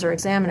auditors or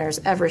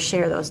examiners ever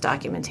share those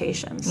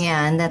documentations.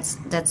 Yeah, and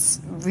that's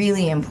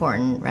really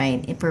important,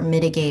 right, for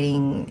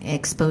mitigating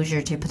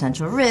exposure to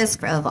potential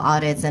risk of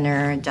audits and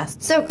error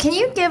adjustments. So can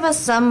you give us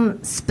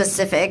some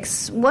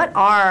specifics? What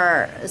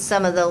are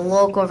some of the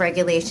local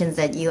regulations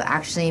that you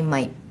actually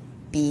might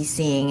be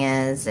seeing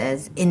as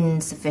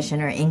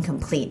insufficient or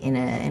incomplete in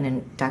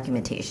a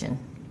documentation?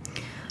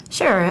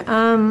 Sure.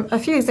 A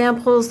few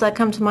examples that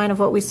come to mind of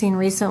what we've seen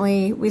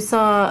recently. We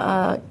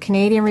saw a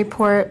Canadian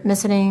report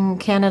missing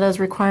Canada's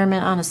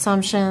requirement on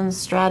assumptions,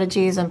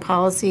 strategies, and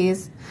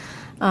policies,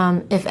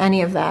 if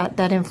any of that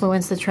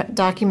influenced the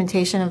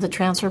documentation of the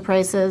transfer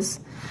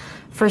prices.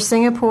 For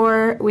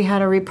Singapore, we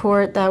had a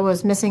report that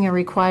was missing a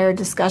required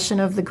discussion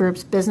of the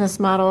group's business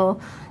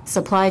model,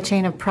 supply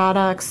chain of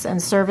products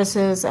and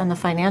services, and the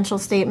financial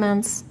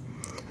statements.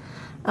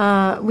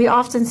 We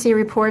often see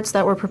reports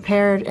that were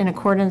prepared in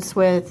accordance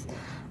with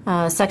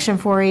Section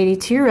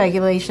 482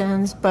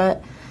 regulations,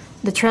 but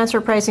the transfer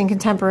pricing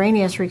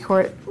contemporaneous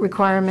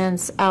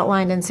requirements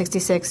outlined in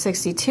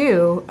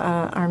 6662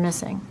 are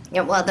missing.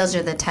 Yeah, well, those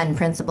are the 10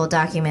 principal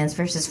documents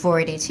versus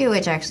 482,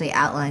 which actually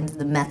outlines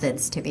the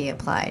methods to be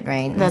applied,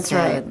 right? That's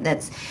right.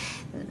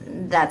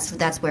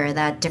 That's where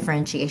that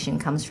differentiation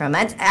comes from.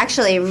 That's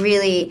actually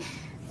really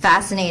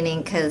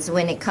fascinating, because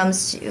when it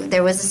comes to,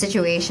 there was a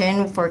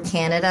situation for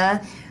Canada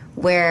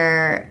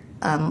where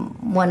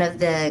one of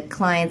the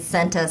clients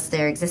sent us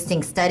their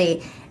existing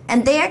study,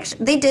 and they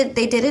did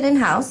it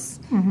in-house.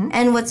 Mm-hmm.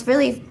 And what's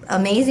really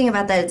amazing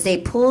about that is they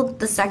pulled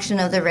the section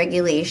of the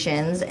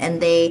regulations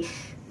and they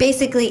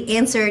basically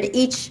answered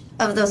each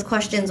of those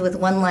questions with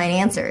one-line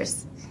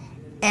answers.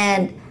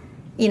 And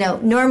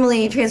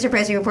normally transfer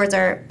pricing reports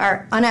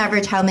are on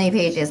average how many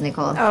pages,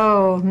 Nicole?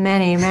 Oh,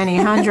 many,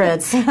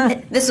 hundreds.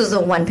 This was a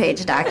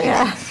one-page document.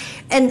 Yeah.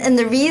 And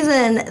the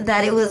reason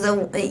that it was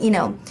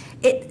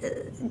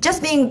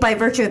just being by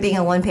virtue of being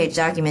a one-page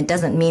document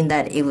doesn't mean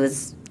that it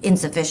was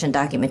insufficient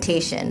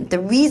documentation. The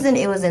reason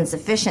it was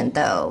insufficient,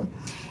 though,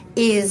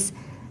 is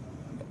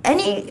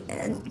any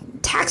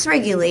tax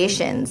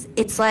regulations,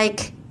 it's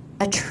like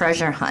a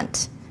treasure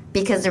hunt.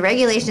 Because the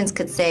regulations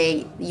could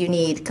say you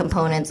need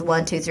components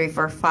 1, 2, 3,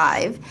 4,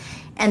 5.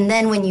 And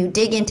then when you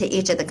dig into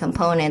each of the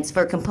components,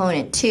 for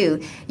component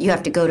 2, you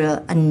have to go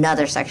to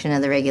another section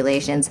of the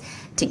regulations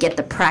to get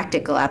the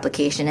practical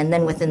application. And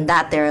then within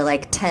that, there are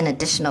like 10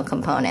 additional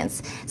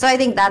components. So I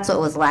think that's what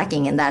was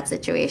lacking in that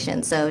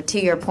situation. So to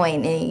your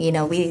point,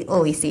 we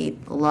always see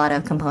a lot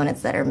of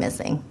components that are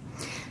missing.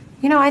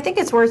 I think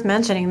it's worth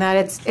mentioning that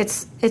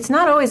it's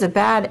not always a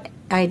bad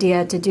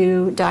idea to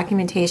do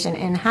documentation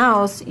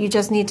in-house. You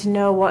just need to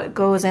know what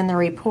goes in the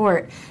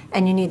report,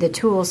 and you need the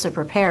tools to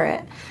prepare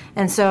it.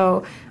 And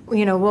so,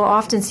 we'll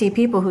often see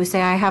people who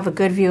say, I have a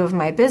good view of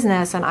my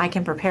business and I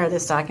can prepare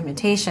this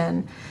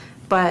documentation,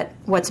 but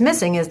what's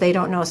missing is they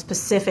don't know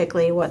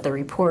specifically what the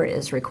report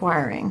is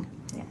requiring.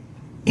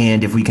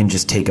 And if we can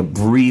just take a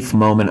brief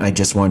moment, I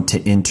just want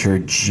to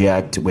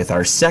interject with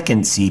our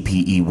second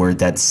CPE word.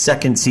 That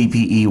second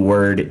CPE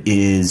word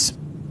is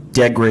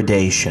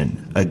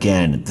degradation.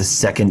 Again, the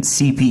second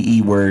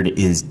CPE word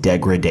is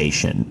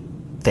degradation.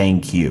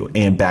 Thank you.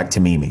 And back to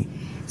Mimi.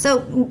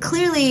 So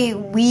clearly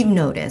we've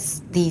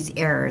noticed these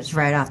errors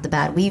right off the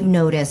bat. We've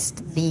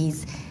noticed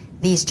these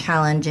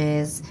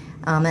challenges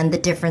and the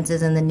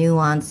differences and the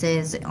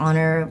nuances on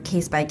a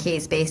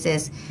case-by-case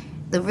basis.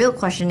 The real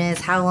question is,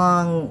 how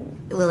long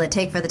will it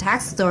take for the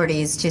tax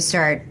authorities to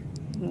start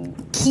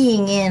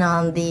keying in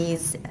on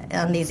these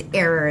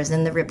errors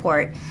in the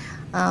report?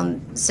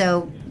 And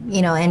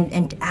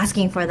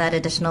asking for that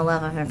additional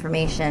level of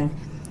information.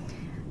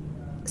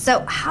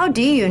 So how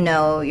do you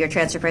know your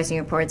transfer pricing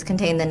reports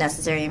contain the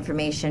necessary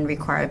information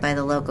required by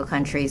the local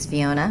countries,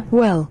 Fiona?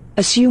 Well,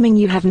 assuming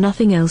you have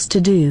nothing else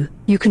to do,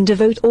 you can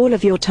devote all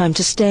of your time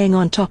to staying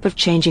on top of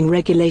changing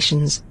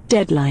regulations,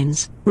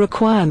 deadlines,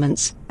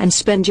 requirements, and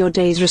spend your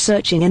days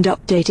researching and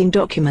updating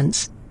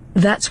documents.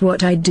 That's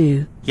what I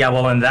do. Yeah,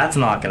 well, and that's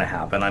not going to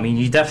happen. I mean,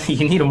 you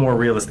need a more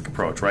realistic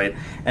approach, right?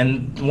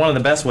 And one of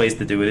the best ways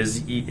to do it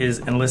is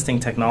enlisting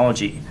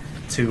technology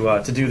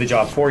to do the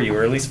job for you,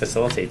 or at least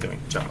facilitate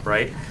doing the job,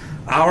 right?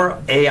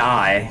 Our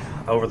AI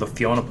over the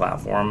Fiona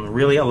platform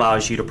really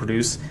allows you to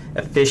produce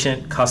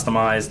efficient,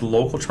 customized,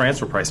 local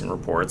transfer pricing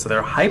reports that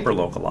are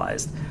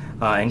hyper-localized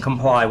and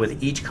comply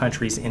with each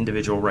country's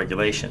individual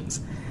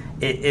regulations.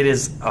 It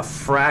is a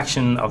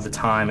fraction of the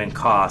time and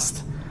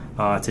cost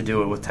to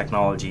do it with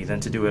technology than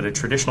to do it a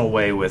traditional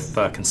way with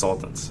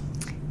consultants.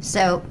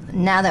 So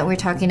now that we're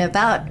talking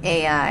about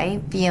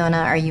AI, Fiona,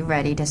 are you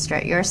ready to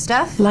start your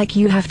stuff? Like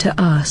you have to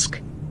ask.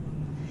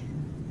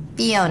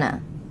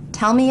 Fiona,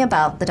 tell me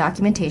about the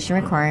documentation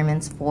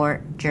requirements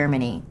for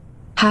Germany.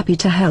 Happy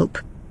to help.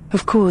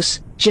 Of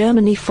course,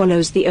 Germany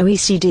follows the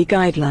OECD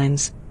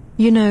guidelines.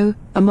 You know,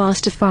 a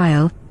master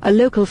file, a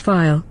local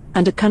file,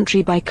 and a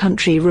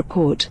country-by-country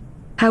report.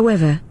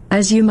 However,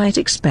 as you might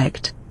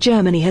expect,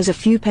 Germany has a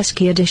few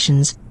pesky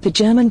additions. The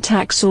German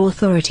tax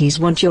authorities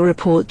want your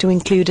report to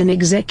include an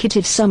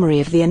executive summary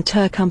of the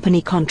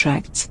intercompany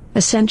contracts,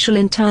 essential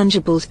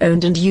intangibles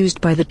owned and used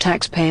by the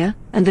taxpayer,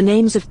 and the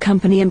names of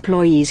company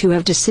employees who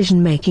have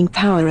decision-making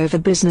power over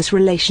business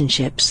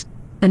relationships.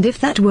 And if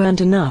that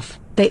weren't enough,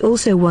 they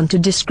also want a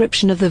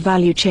description of the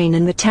value chain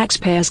and the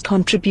taxpayer's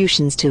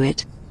contributions to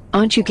it.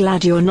 Aren't you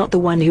glad you're not the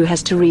one who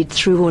has to read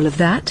through all of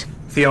that?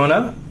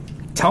 Fiona,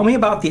 tell me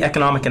about the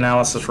economic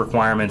analysis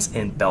requirements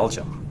in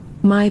Belgium.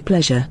 My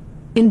pleasure.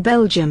 In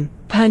Belgium,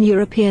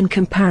 pan-European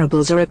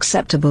comparables are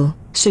acceptable,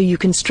 so you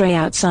can stray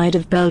outside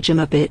of Belgium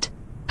a bit.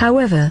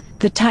 However,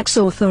 the tax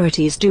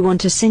authorities do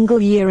want a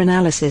single-year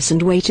analysis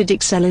and weighted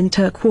Excel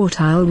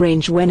interquartile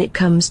range when it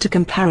comes to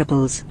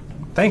comparables.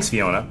 Thanks,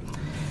 Fiona.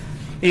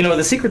 You know,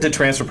 the secret to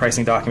transfer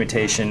pricing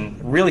documentation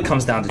really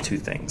comes down to two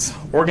things: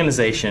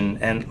 organization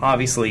and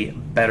obviously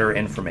better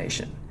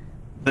information.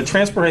 The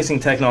transfer pricing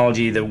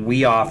technology that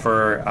we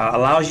offer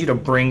allows you to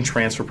bring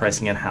transfer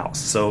pricing in-house.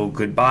 So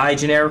goodbye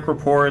generic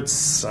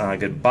reports,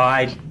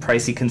 goodbye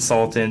pricey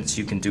consultants.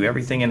 You can do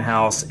everything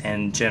in-house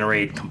and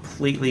generate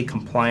completely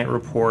compliant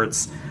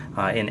reports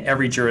in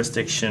every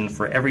jurisdiction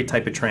for every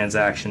type of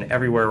transaction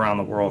everywhere around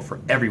the world for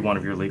every one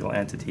of your legal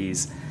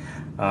entities.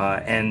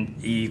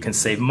 And you can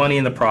save money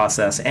in the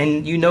process,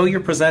 and you know you're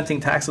presenting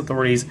tax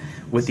authorities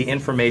with the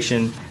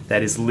information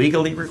that is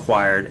legally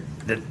required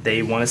that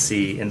they want to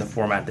see in the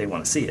format they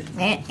want to see it.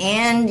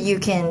 And you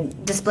can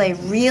display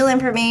real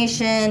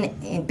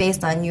information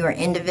based on your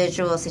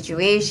individual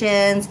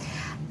situations.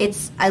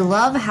 I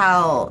love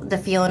how the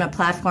Fiona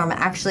platform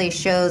actually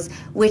shows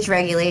which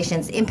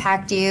regulations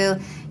impact you,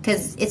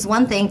 because it's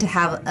one thing to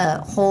have a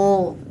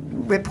whole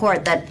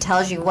report that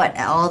tells you what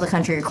all the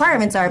country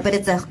requirements are, but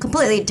it's a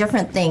completely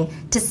different thing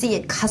to see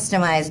it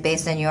customized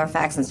based on your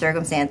facts and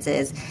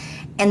circumstances.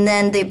 And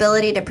then the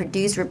ability to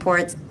produce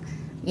reports,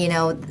 you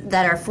know,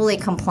 that are fully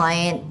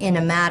compliant in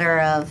a matter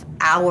of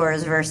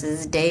hours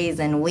versus days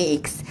and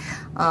weeks,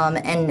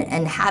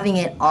 and having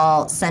it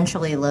all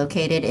centrally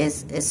located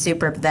is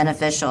super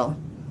beneficial.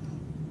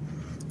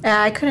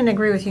 I couldn't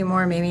agree with you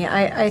more, Mimi.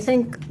 I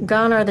think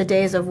gone are the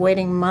days of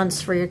waiting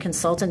months for your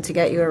consultant to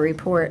get you a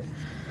report.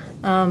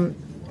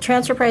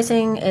 Transfer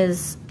pricing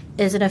is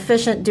an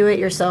efficient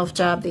do-it-yourself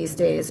job these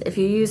days. If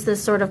you use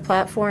this sort of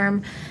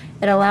platform,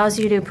 it allows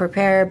you to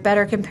prepare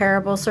better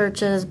comparable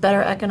searches,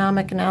 better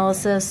economic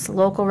analysis,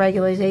 local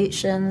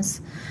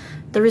regulations.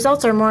 The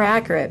results are more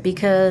accurate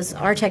because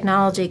our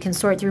technology can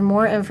sort through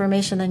more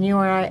information than you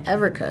or I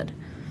ever could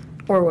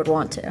or would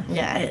want to.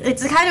 Yeah,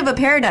 it's a kind of a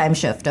paradigm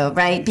shift, though,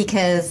 right?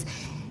 Because,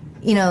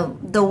 you know,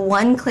 the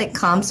one-click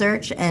com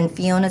search and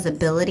Fiona's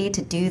ability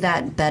to do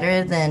that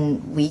better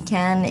than we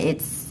can,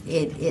 it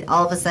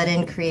all of a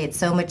sudden creates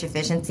so much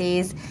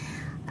efficiencies.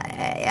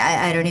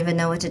 I don't even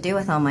know what to do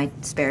with all my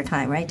spare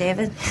time, right,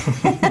 David?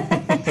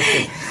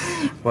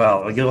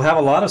 Well, you'll have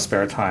a lot of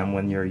spare time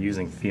when you're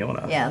using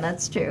Fiona. Yeah,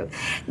 that's true.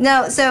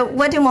 No, so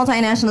what do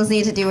multinationals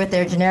need to do with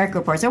their generic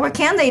reports? Or what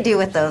can they do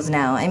with those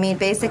now? I mean,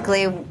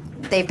 basically,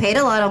 they paid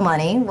a lot of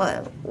money.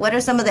 What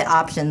are some of the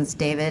options,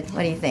 David?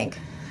 What do you think?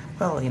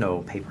 Well, you know,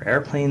 paper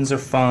airplanes are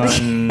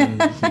fun.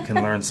 You can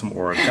learn some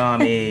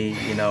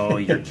origami. You know,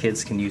 your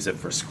kids can use it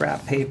for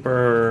scrap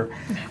paper.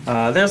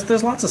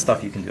 There's lots of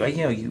stuff you can do.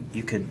 You know,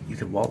 you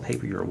could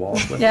wallpaper your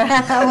walls with.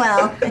 Yeah,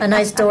 well, a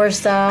nice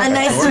doorstop.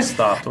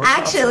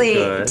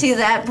 Actually, to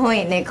that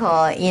point,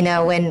 Nicole, you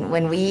know,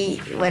 when we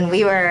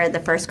were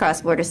the first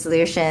CrossBorder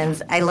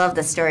Solutions, I love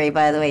the story,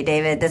 by the way,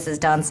 David. This is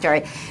Don's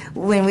story.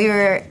 When we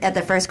were at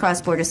the first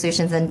CrossBorder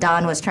Solutions, and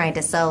Don was trying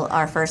to sell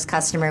our first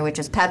customer, which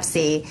was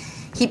Pepsi.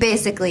 He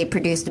basically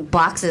produced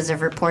boxes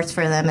of reports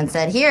for them and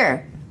said,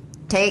 here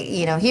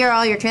are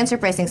all your transfer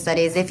pricing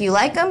studies. If you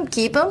like them,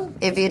 keep them.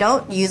 If you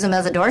don't, use them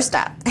as a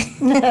doorstop.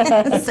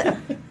 So.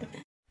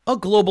 A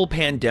global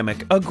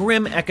pandemic, a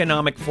grim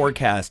economic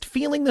forecast,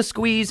 feeling the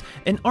squeeze,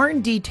 an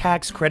R&D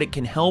tax credit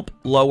can help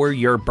lower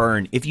your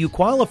burn. If you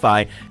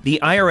qualify, the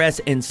IRS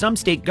and some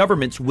state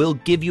governments will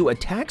give you a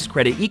tax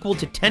credit equal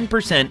to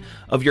 10%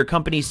 of your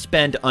company's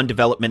spend on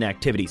development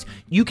activities.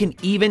 You can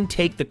even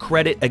take the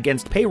credit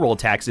against payroll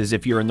taxes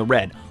if you're in the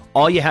red.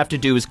 All you have to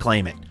do is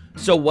claim it.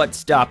 So what's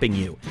stopping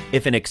you?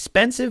 If an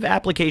expensive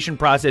application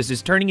process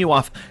is turning you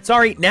off,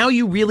 sorry, now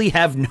you really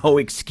have no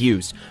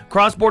excuse.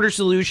 CrossBorder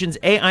Solutions'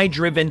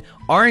 AI-driven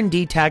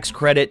R&D tax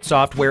credit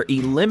software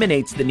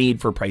eliminates the need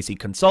for pricey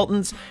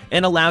consultants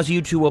and allows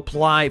you to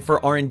apply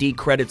for R&D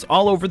credits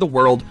all over the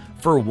world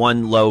for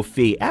one low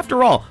fee.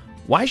 After all,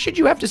 why should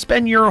you have to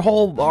spend your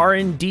whole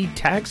R&D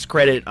tax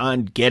credit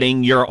on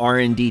getting your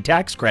R&D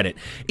tax credit?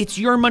 It's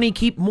your money.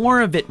 Keep more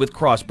of it with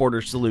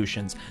CrossBorder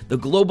Solutions, the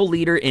global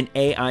leader in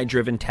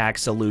AI-driven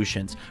tax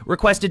solutions.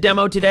 Request a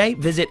demo today.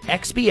 Visit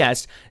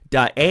xbs.ai/RD.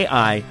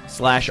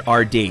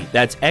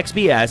 That's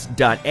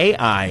xbs.ai/RD.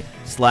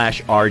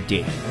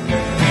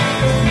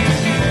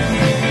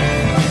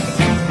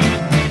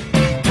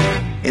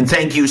 And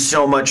thank you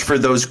so much for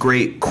those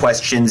great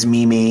questions,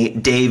 Mimi,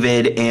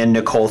 David, and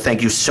Nicole.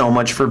 Thank you so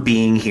much for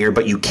being here,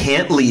 but you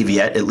can't leave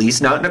yet, at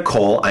least not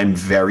Nicole. I'm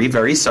very,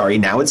 very sorry.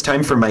 Now it's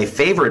time for my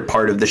favorite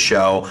part of the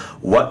show,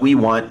 what we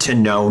want to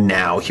know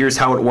now. Here's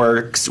how it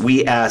works.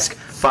 We ask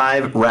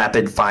 5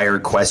 rapid-fire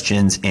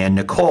questions, and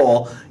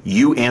Nicole,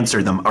 you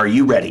answer them. Are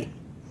you ready?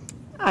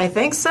 I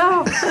think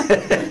so.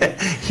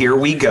 Here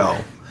we go.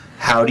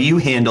 How do you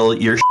handle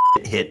your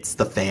shit hits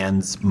the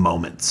fans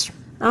moments?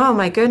 Oh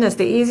my goodness,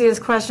 the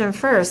easiest question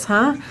first,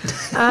 huh?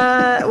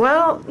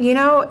 Well,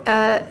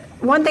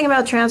 one thing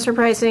about transfer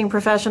pricing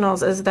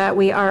professionals is that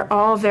we are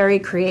all very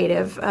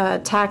creative.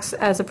 Tax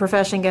as a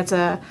profession gets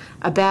a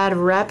bad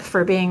rep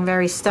for being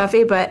very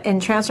stuffy, but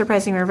in transfer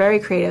pricing we're very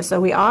creative. So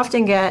we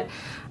often get,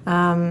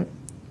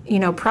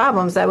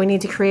 problems that we need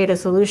to create a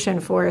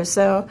solution for.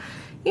 So,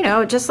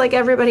 just like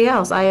everybody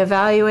else, I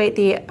evaluate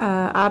the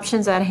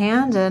options at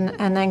hand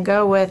and then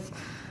go with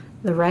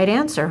the right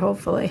answer,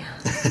 hopefully.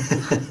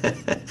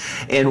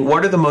 And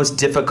what are the most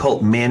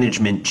difficult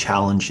management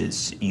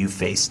challenges you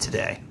face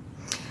today?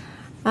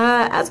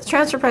 As a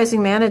transfer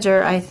pricing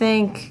manager, I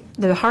think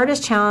the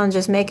hardest challenge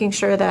is making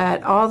sure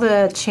that all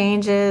the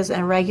changes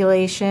and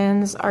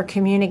regulations are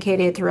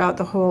communicated throughout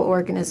the whole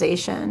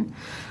organization.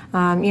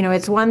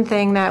 It's one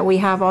thing that we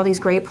have all these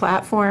great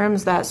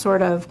platforms that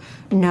sort of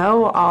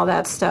know all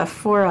that stuff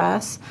for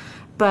us,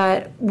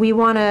 but we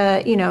want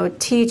to,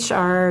 teach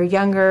our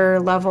younger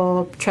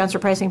level transfer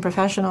pricing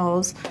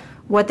professionals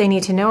what they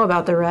need to know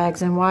about the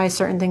regs and why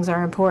certain things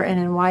are important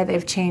and why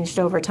they've changed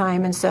over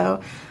time. And so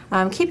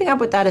keeping up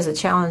with that is a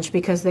challenge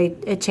because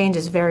it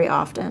changes very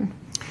often.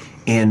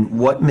 And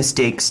what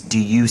mistakes do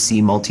you see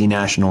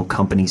multinational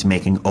companies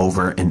making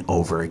over and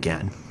over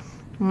again?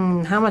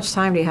 How much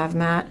time do you have,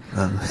 Matt?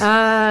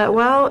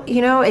 Well,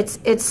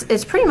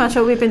 it's pretty much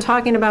what we've been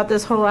talking about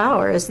this whole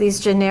hour is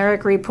these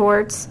generic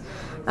reports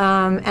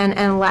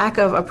and lack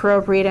of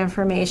appropriate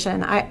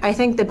information. I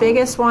think the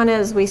biggest one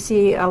is we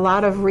see a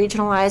lot of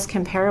regionalized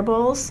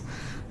comparables,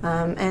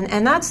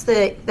 and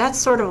that's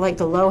sort of like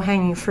the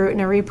low-hanging fruit in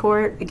a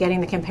report,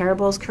 getting the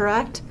comparables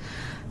correct.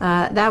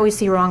 That we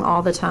see wrong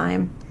all the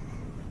time.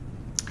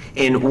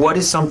 And what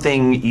is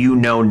something you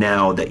know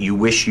now that you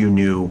wish you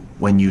knew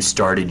when you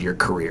started your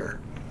career?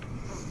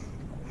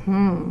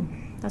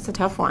 That's a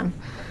tough one.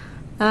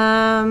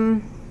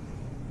 I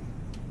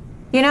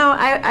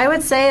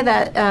would say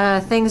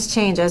that things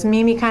change. As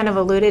Mimi kind of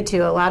alluded to,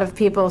 a lot of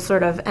people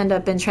sort of end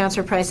up in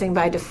transfer pricing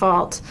by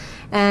default.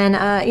 And,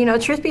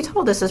 truth be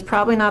told, this is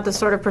probably not the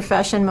sort of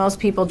profession most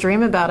people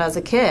dream about as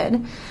a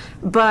kid.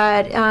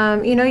 But,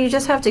 you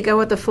just have to go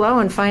with the flow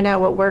and find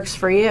out what works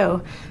for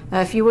you.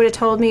 If you would have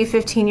told me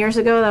 15 years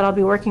ago that I'll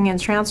be working in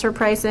transfer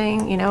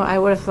pricing, I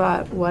would have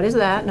thought, what is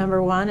that,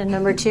 number one? And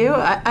number two,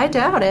 I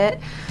doubt it.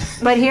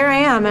 But here I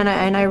am, and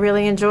I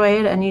really enjoy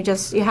it. And you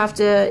have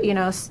to,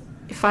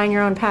 find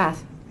your own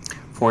path.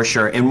 For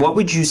sure. And what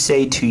would you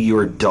say to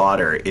your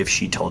daughter if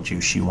she told you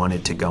she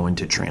wanted to go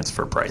into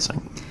transfer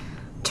pricing?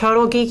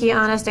 Total geeky,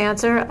 honest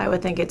answer, I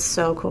would think it's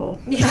so cool.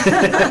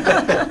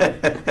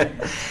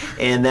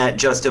 And that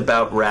just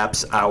about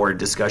wraps our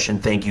discussion.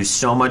 Thank you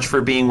so much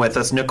for being with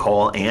us,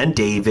 Nicole and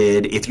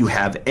David. If you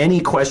have any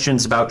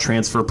questions about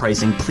transfer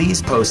pricing,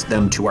 please post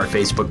them to our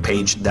Facebook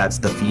page. That's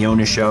The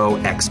Fiona Show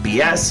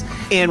XBS,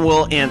 and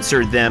we'll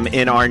answer them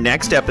in our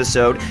next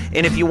episode.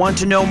 And if you want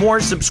to know more,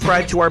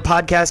 subscribe to our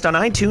podcast on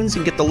iTunes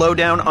and get the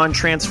lowdown on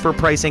transfer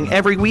pricing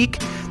every week.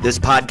 This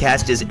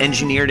podcast is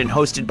engineered and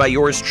hosted by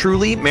yours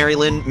truly.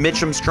 Marilyn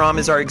Mitchum-Strom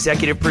is our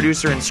executive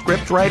producer and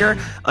script writer.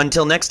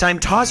 Until next time,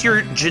 toss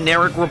your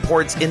generic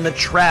reports in the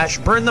trash.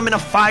 Burn them in a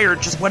fire.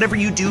 Just whatever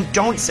you do,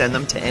 don't send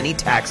them to any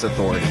tax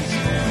authorities.